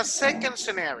 There is a second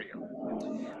scenario.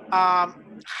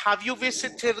 Have you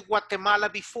visited Guatemala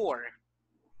before?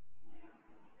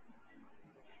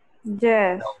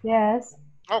 Yes. Yes.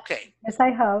 Okay. Yes, I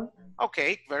have.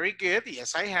 Okay, very good.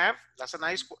 Yes, I have. That's a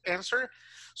nice answer.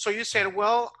 So you said,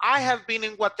 well, I have been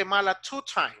in Guatemala 2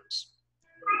 times.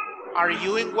 Are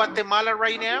you in Guatemala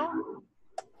right now?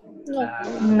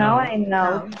 No, I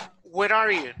know. Where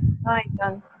are you? No, I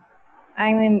don't.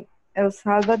 I'm in El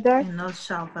Salvador. In El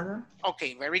Salvador.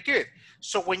 Okay, very good.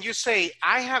 So when you say,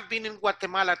 I have been in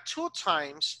Guatemala 2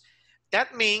 times,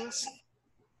 that means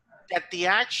that the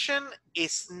action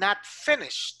is not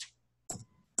finished.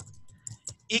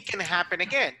 it can happen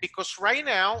again because right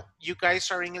now you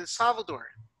guys are in El Salvador,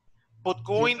 but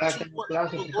going to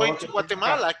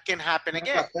Guatemala can happen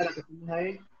again.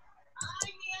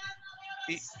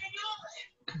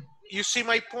 You see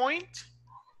my point?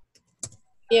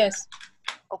 Yes.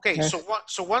 Okay,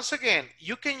 so once again,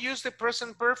 you can use the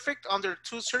present perfect under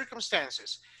two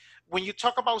circumstances. When you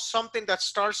talk about something that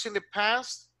starts in the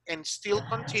past and still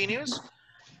continues,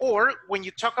 or when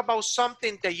you talk about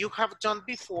something that you have done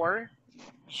before,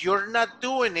 you're not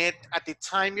doing it at the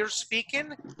time you're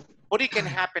speaking, but it can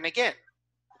happen again.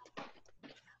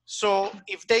 So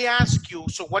if they ask you,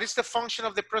 so what is the function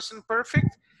of the present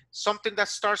perfect? Something that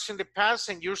starts in the past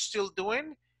and you're still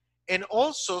doing, and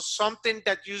also something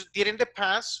that you did in the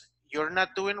past, you're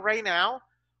not doing right now,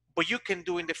 but you can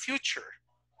do in the future.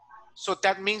 So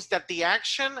that means that the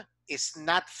action is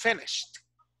not finished.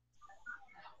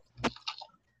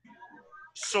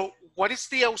 So what is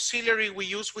the auxiliary we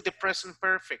use with the present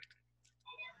perfect?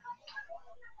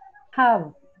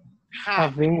 Have.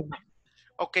 Have.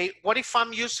 Okay, what if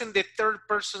I'm using the third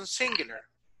person singular?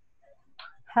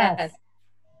 Has.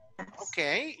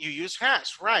 Okay, you use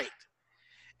has, right.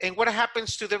 And what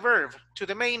happens to the verb, to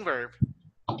the main verb?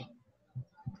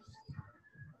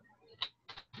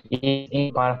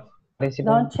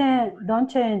 Don't change. Don't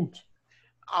change.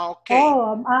 Okay.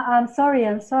 Oh, I'm sorry.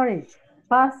 I'm sorry.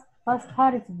 Past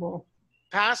participle.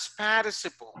 Past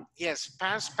participle. Yes,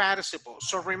 past participle.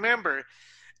 So remember,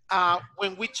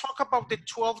 when we talk about the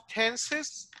 12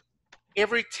 tenses,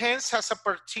 every tense has a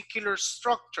particular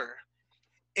structure.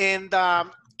 And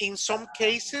in some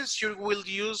cases, you will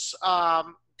use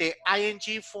the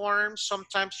ing form.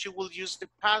 Sometimes you will use the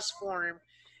past form.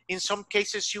 In some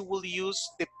cases, you will use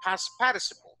the past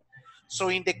participle. So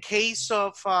in the case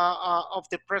of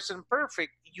the present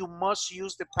perfect, you must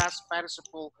use the past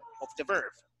participle of the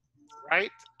verb,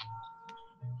 right?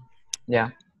 Yeah.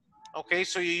 Okay,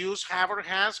 so you use have or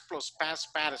has plus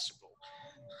past participle.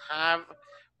 Have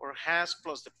or has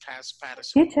plus the past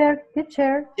participle.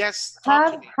 Teacher. Yes,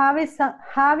 talk to me. Have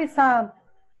is a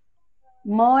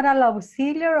moral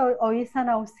auxiliary or is an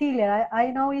auxiliary?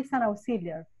 I know it's an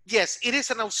auxiliary. Yes, it is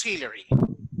an auxiliary.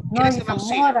 No, It is it's an a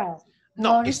auxiliary. moral.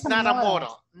 No, it's not a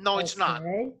modal. No, it's not.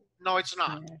 Okay. No, it's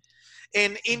not.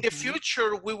 And in the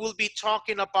future, we will be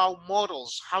talking about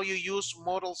modals, how you use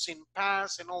modals in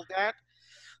past and all that.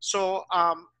 So,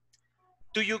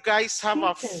 do you guys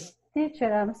have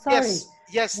Teacher, I'm sorry.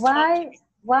 Yes. Why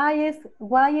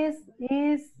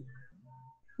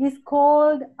is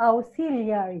called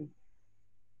auxiliary?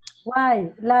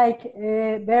 Why? Like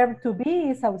verb to be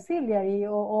is auxiliary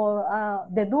or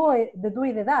the do, the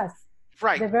does.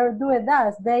 Right. The verb do, it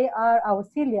does. They are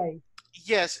auxiliary.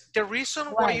 Yes, the reason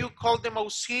why you call them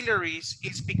auxiliaries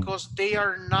is because they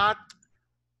are not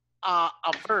a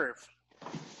verb.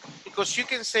 Because you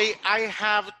can say, I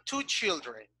have 2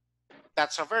 children.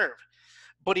 That's a verb.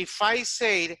 But if I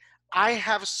said, I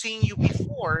have seen you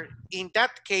before, in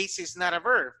that case, it's not a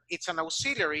verb. It's an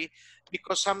auxiliary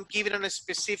because I'm giving a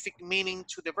specific meaning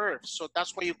to the verb. So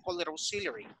that's why you call it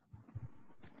auxiliary.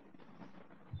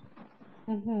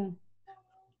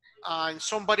 And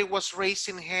somebody was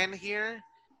raising hand here.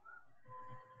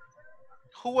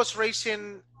 Who was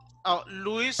raising?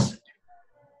 Luis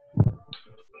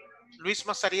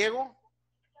Mazariego?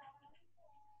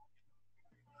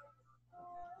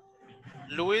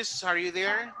 Luis, are you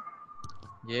there?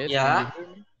 Yes. Yeah. Can you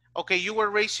hear me? Okay, you were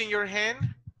raising your hand.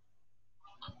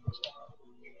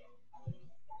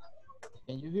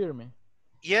 Can you hear me?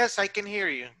 Yes, I can hear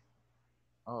you.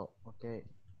 Oh, okay.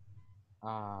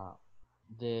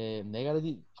 The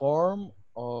negative form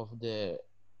of the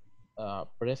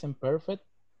present perfect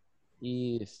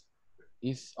is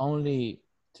only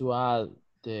to add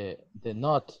the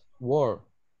not word.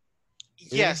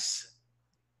 Yes.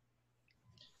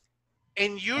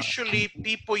 And usually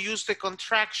people use the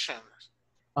contraction.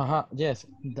 Yes.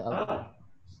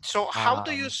 So how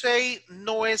do you say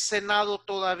no he cenado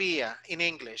todavía in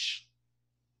English?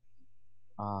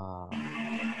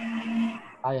 I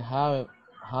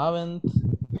haven't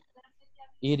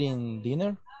eaten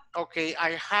dinner. Okay,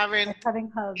 I haven't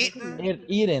eaten.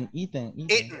 Eaten. Eaten.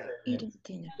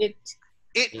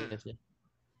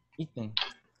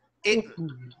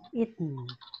 Eaten.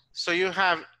 So you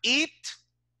have eat,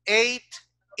 ate,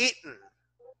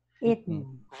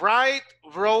 eaten. Write,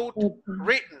 wrote,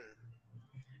 written.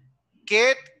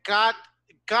 Get, got,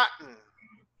 gotten.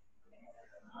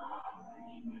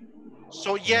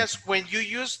 So yes, when you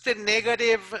use the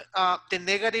negative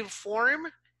form,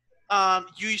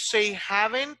 you say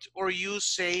haven't or you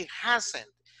say hasn't.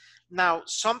 Now,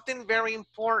 something very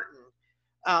important.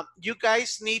 You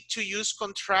guys need to use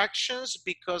contractions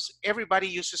because everybody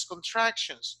uses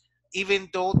contractions, even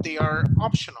though they are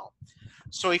optional.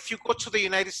 So if you go to the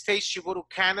United States, you go to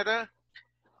Canada,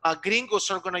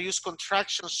 gringos are going to use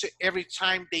contractions every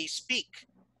time they speak.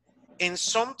 And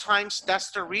sometimes that's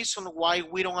the reason why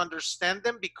we don't understand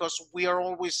them, because we are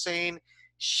always saying,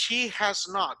 she has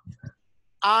not,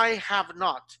 I have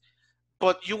not.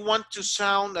 But you want to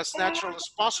sound as natural as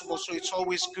possible, so it's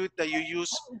always good that you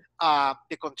use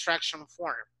the contraction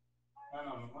form.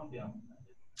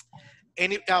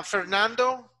 Any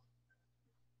Fernando?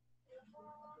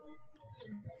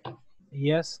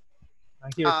 Yes,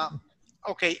 I'm here.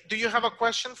 Okay, do you have a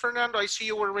question, Fernando? I see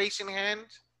you were raising hand.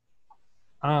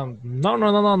 No,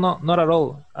 not at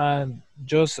all.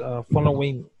 Just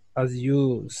following, as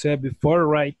you said before,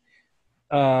 right?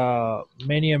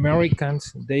 Many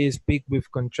Americans, they speak with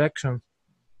contractions.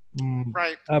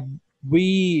 Right.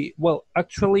 Well,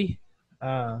 actually,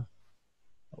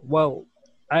 well,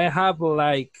 I have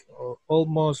like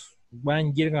almost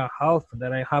 1 year and a half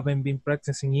that I haven't been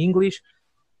practicing English.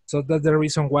 So that's the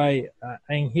reason why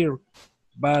I'm here.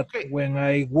 But when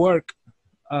I work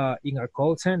in a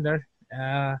call center,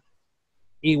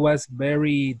 it was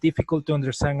very difficult to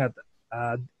understand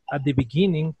at the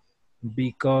beginning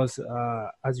because,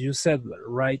 as you said,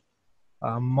 right,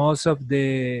 most of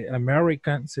the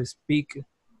Americans speak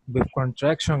with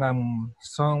contraction and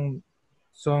some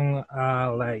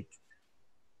like,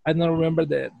 I don't remember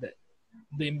the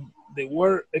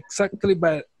word exactly,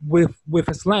 but with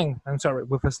a slang. I'm sorry,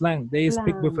 with a slang. They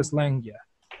speak with a slang, yeah.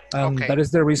 And that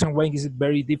is the reason why it's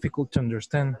very difficult to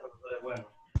understand.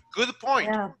 Good point.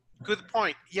 Yeah. Good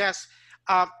point. Yes.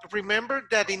 Remember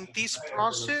that in this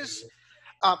process,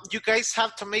 you guys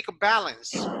have to make a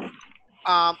balance.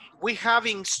 We have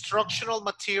instructional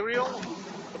material,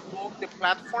 the book, the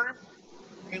platform,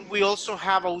 and we also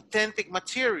have authentic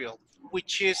material,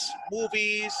 which is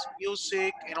movies,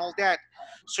 music, and all that.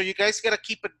 So you guys got to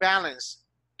keep it balanced.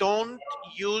 Don't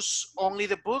use only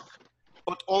the book,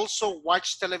 but also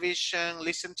watch television,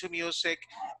 listen to music,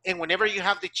 and whenever you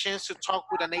have the chance to talk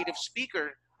with a native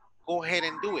speaker, go ahead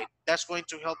and do it. That's going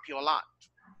to help you a lot.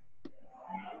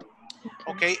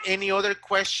 Okay, any other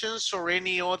questions or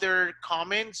any other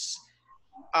comments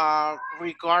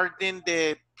regarding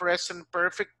the present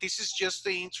perfect? This is just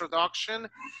the introduction.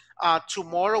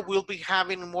 Tomorrow we'll be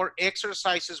having more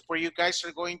exercises where you guys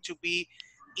are going to be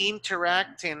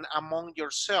interacting among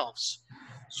yourselves.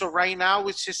 So right now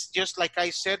it's just like I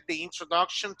said, the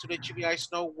introduction to let you guys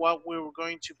know what we were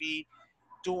going to be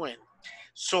doing.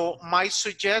 So my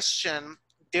suggestion,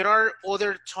 there are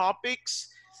other topics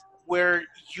where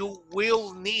you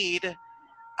will need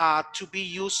to be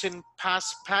using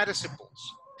past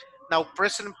participles. Now,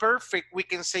 present perfect, we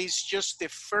can say is just the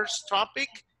first topic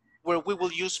where we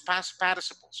will use past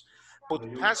participles. But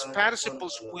past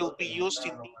participles will be used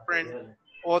in different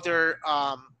other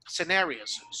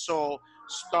scenarios. So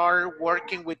start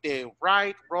working with the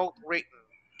write, wrote, written,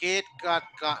 get, got,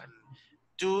 gotten,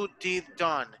 do, did,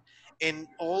 done. And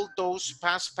all those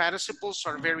past participles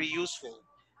are very useful.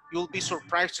 You'll be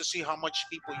surprised to see how much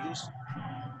people use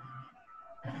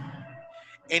them.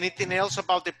 Anything else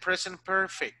about the present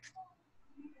perfect?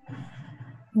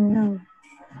 No.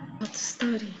 Let's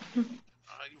study.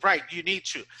 Right, you need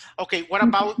to. Okay, what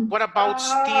about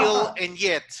still and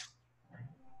yet?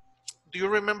 Do you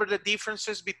remember the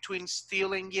differences between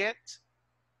still and yet?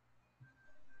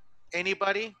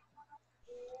 Anybody?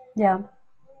 Yeah.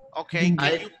 Okay,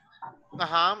 can you?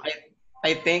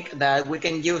 I think that we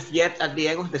can use yet at the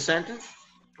end of the sentence.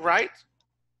 Right.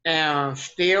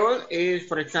 Still is,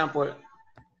 for example,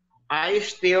 I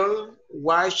still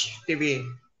watch TV.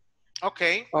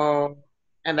 Okay.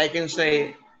 And I can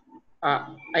say,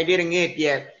 I didn't eat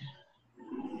yet.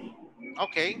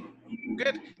 Okay,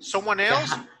 good. Someone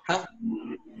else?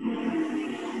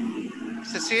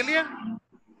 Cecilia?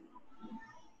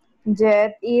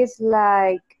 Yet is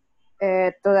like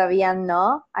todavía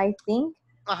no, I think.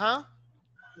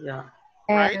 Yeah.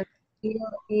 And right.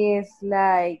 Still is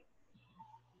like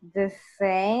the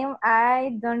same.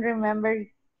 I don't remember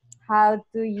how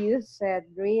to use it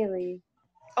really.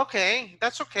 Okay,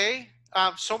 that's okay.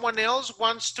 Someone else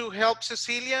wants to help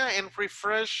Cecilia and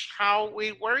refresh how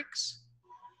it works?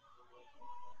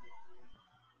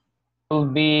 Will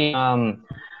be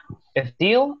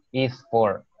still is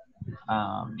for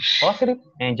positive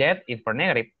and yet is for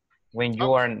negative. When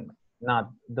you are not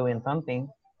doing something,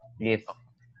 it's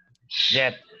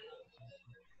yet.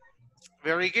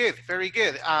 Very good, very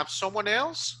good. Someone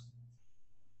else?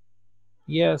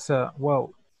 Yes,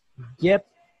 well, yet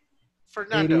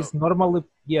Fernando. it is normally,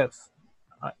 yes,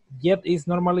 yet is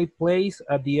normally placed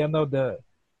at the end of the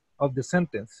of the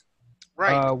sentence.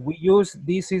 Right. We use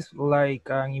this is like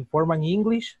an informal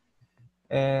English.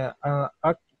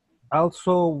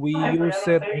 Also, we use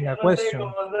it in a question,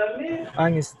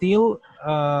 and still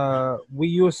we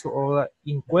use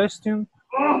in question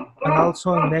and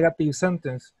also in negative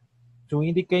sentence to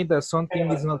indicate that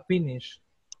something is not finished.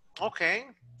 Okay,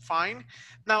 fine.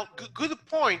 Now, good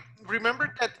point.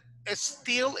 Remember that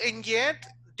still and yet,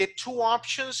 the two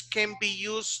options can be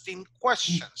used in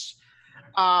questions.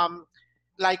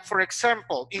 Like, for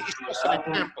example, it's just an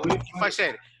example. If I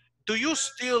said, do you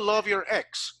still love your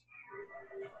ex?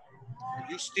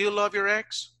 Do you still love your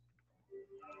ex?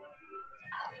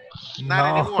 Not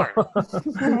No, anymore.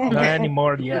 not Okay.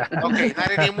 anymore. Yeah. Okay,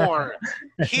 not anymore.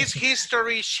 His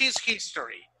history, she's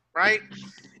history, right?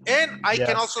 And I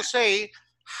can Yes. also say,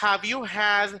 have you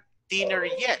had dinner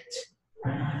yet?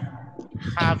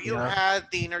 Have you Yeah. had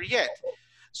dinner yet?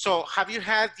 So, have you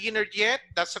had dinner yet?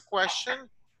 That's a question.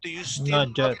 Do you still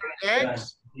Not love yet. your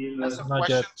ex? That's a Not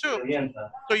question yet. too.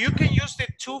 So you can use the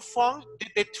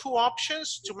two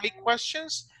options to make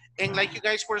questions. And like you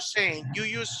guys were saying, you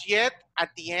use yet at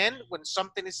the end when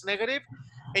something is negative,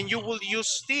 and you will use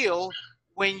still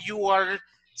when you are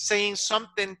saying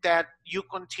something that you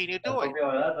continue doing.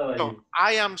 So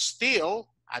I am still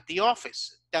at the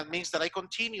office. That means that I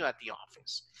continue at the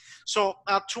office. So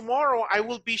tomorrow I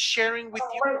will be sharing with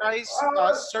you guys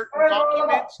certain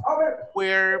documents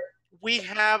where we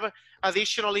have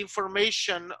additional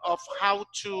information of how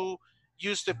to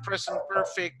use the present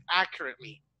perfect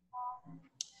accurately.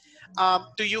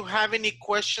 Do you have any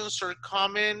questions or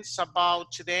comments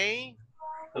about today?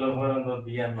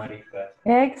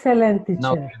 Excellent,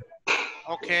 No. teacher.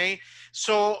 Okay,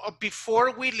 so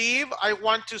before we leave, I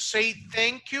want to say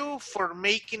thank you for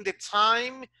making the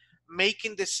time,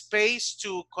 making the space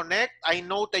to connect. I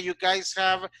know that you guys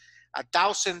have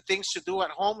 1,000 things to do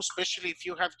at home, especially if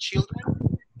you have children,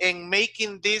 and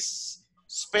making this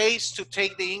space to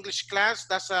take the English class,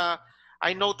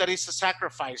 I know that it's a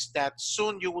sacrifice that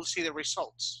soon you will see the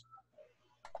results.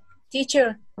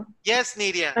 Teacher, Yes,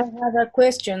 Nidia. I have a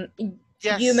question.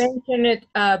 Yes. You mentioned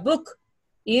a book.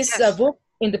 Is Yes. a book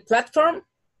in the platform?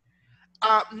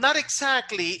 Not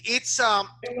exactly. It's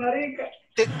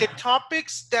the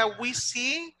topics that we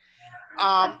see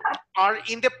are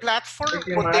in the platform,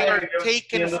 but they are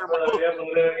taken from a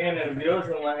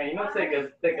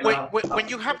book. When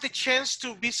you have the chance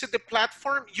to visit the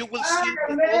platform, you will see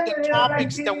all the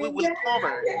topics that we will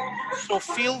cover. So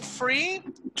feel free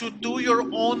to do your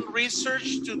own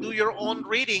research, to do your own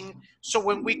reading. So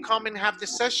when we come and have the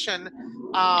session,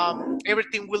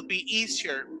 everything will be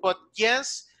easier. But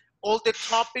yes, all the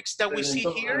topics that we see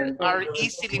here are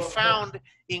easily found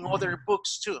in other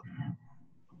books too.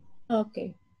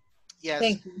 Okay. Yes.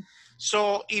 Thank you.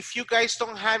 So if you guys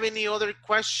don't have any other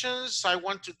questions, I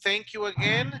want to thank you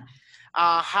again.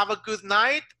 Have a good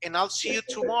night, and I'll see you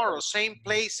tomorrow. Same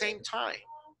place, same time.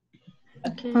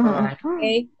 Okay.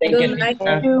 Okay. Thank Good you, night.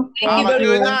 teacher. Have a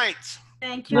good night.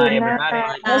 Thank you. Bye, everybody.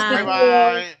 Nice to see you all.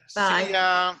 Bye-bye. Bye. See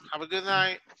ya. Have a good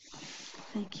night.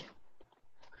 Thank you.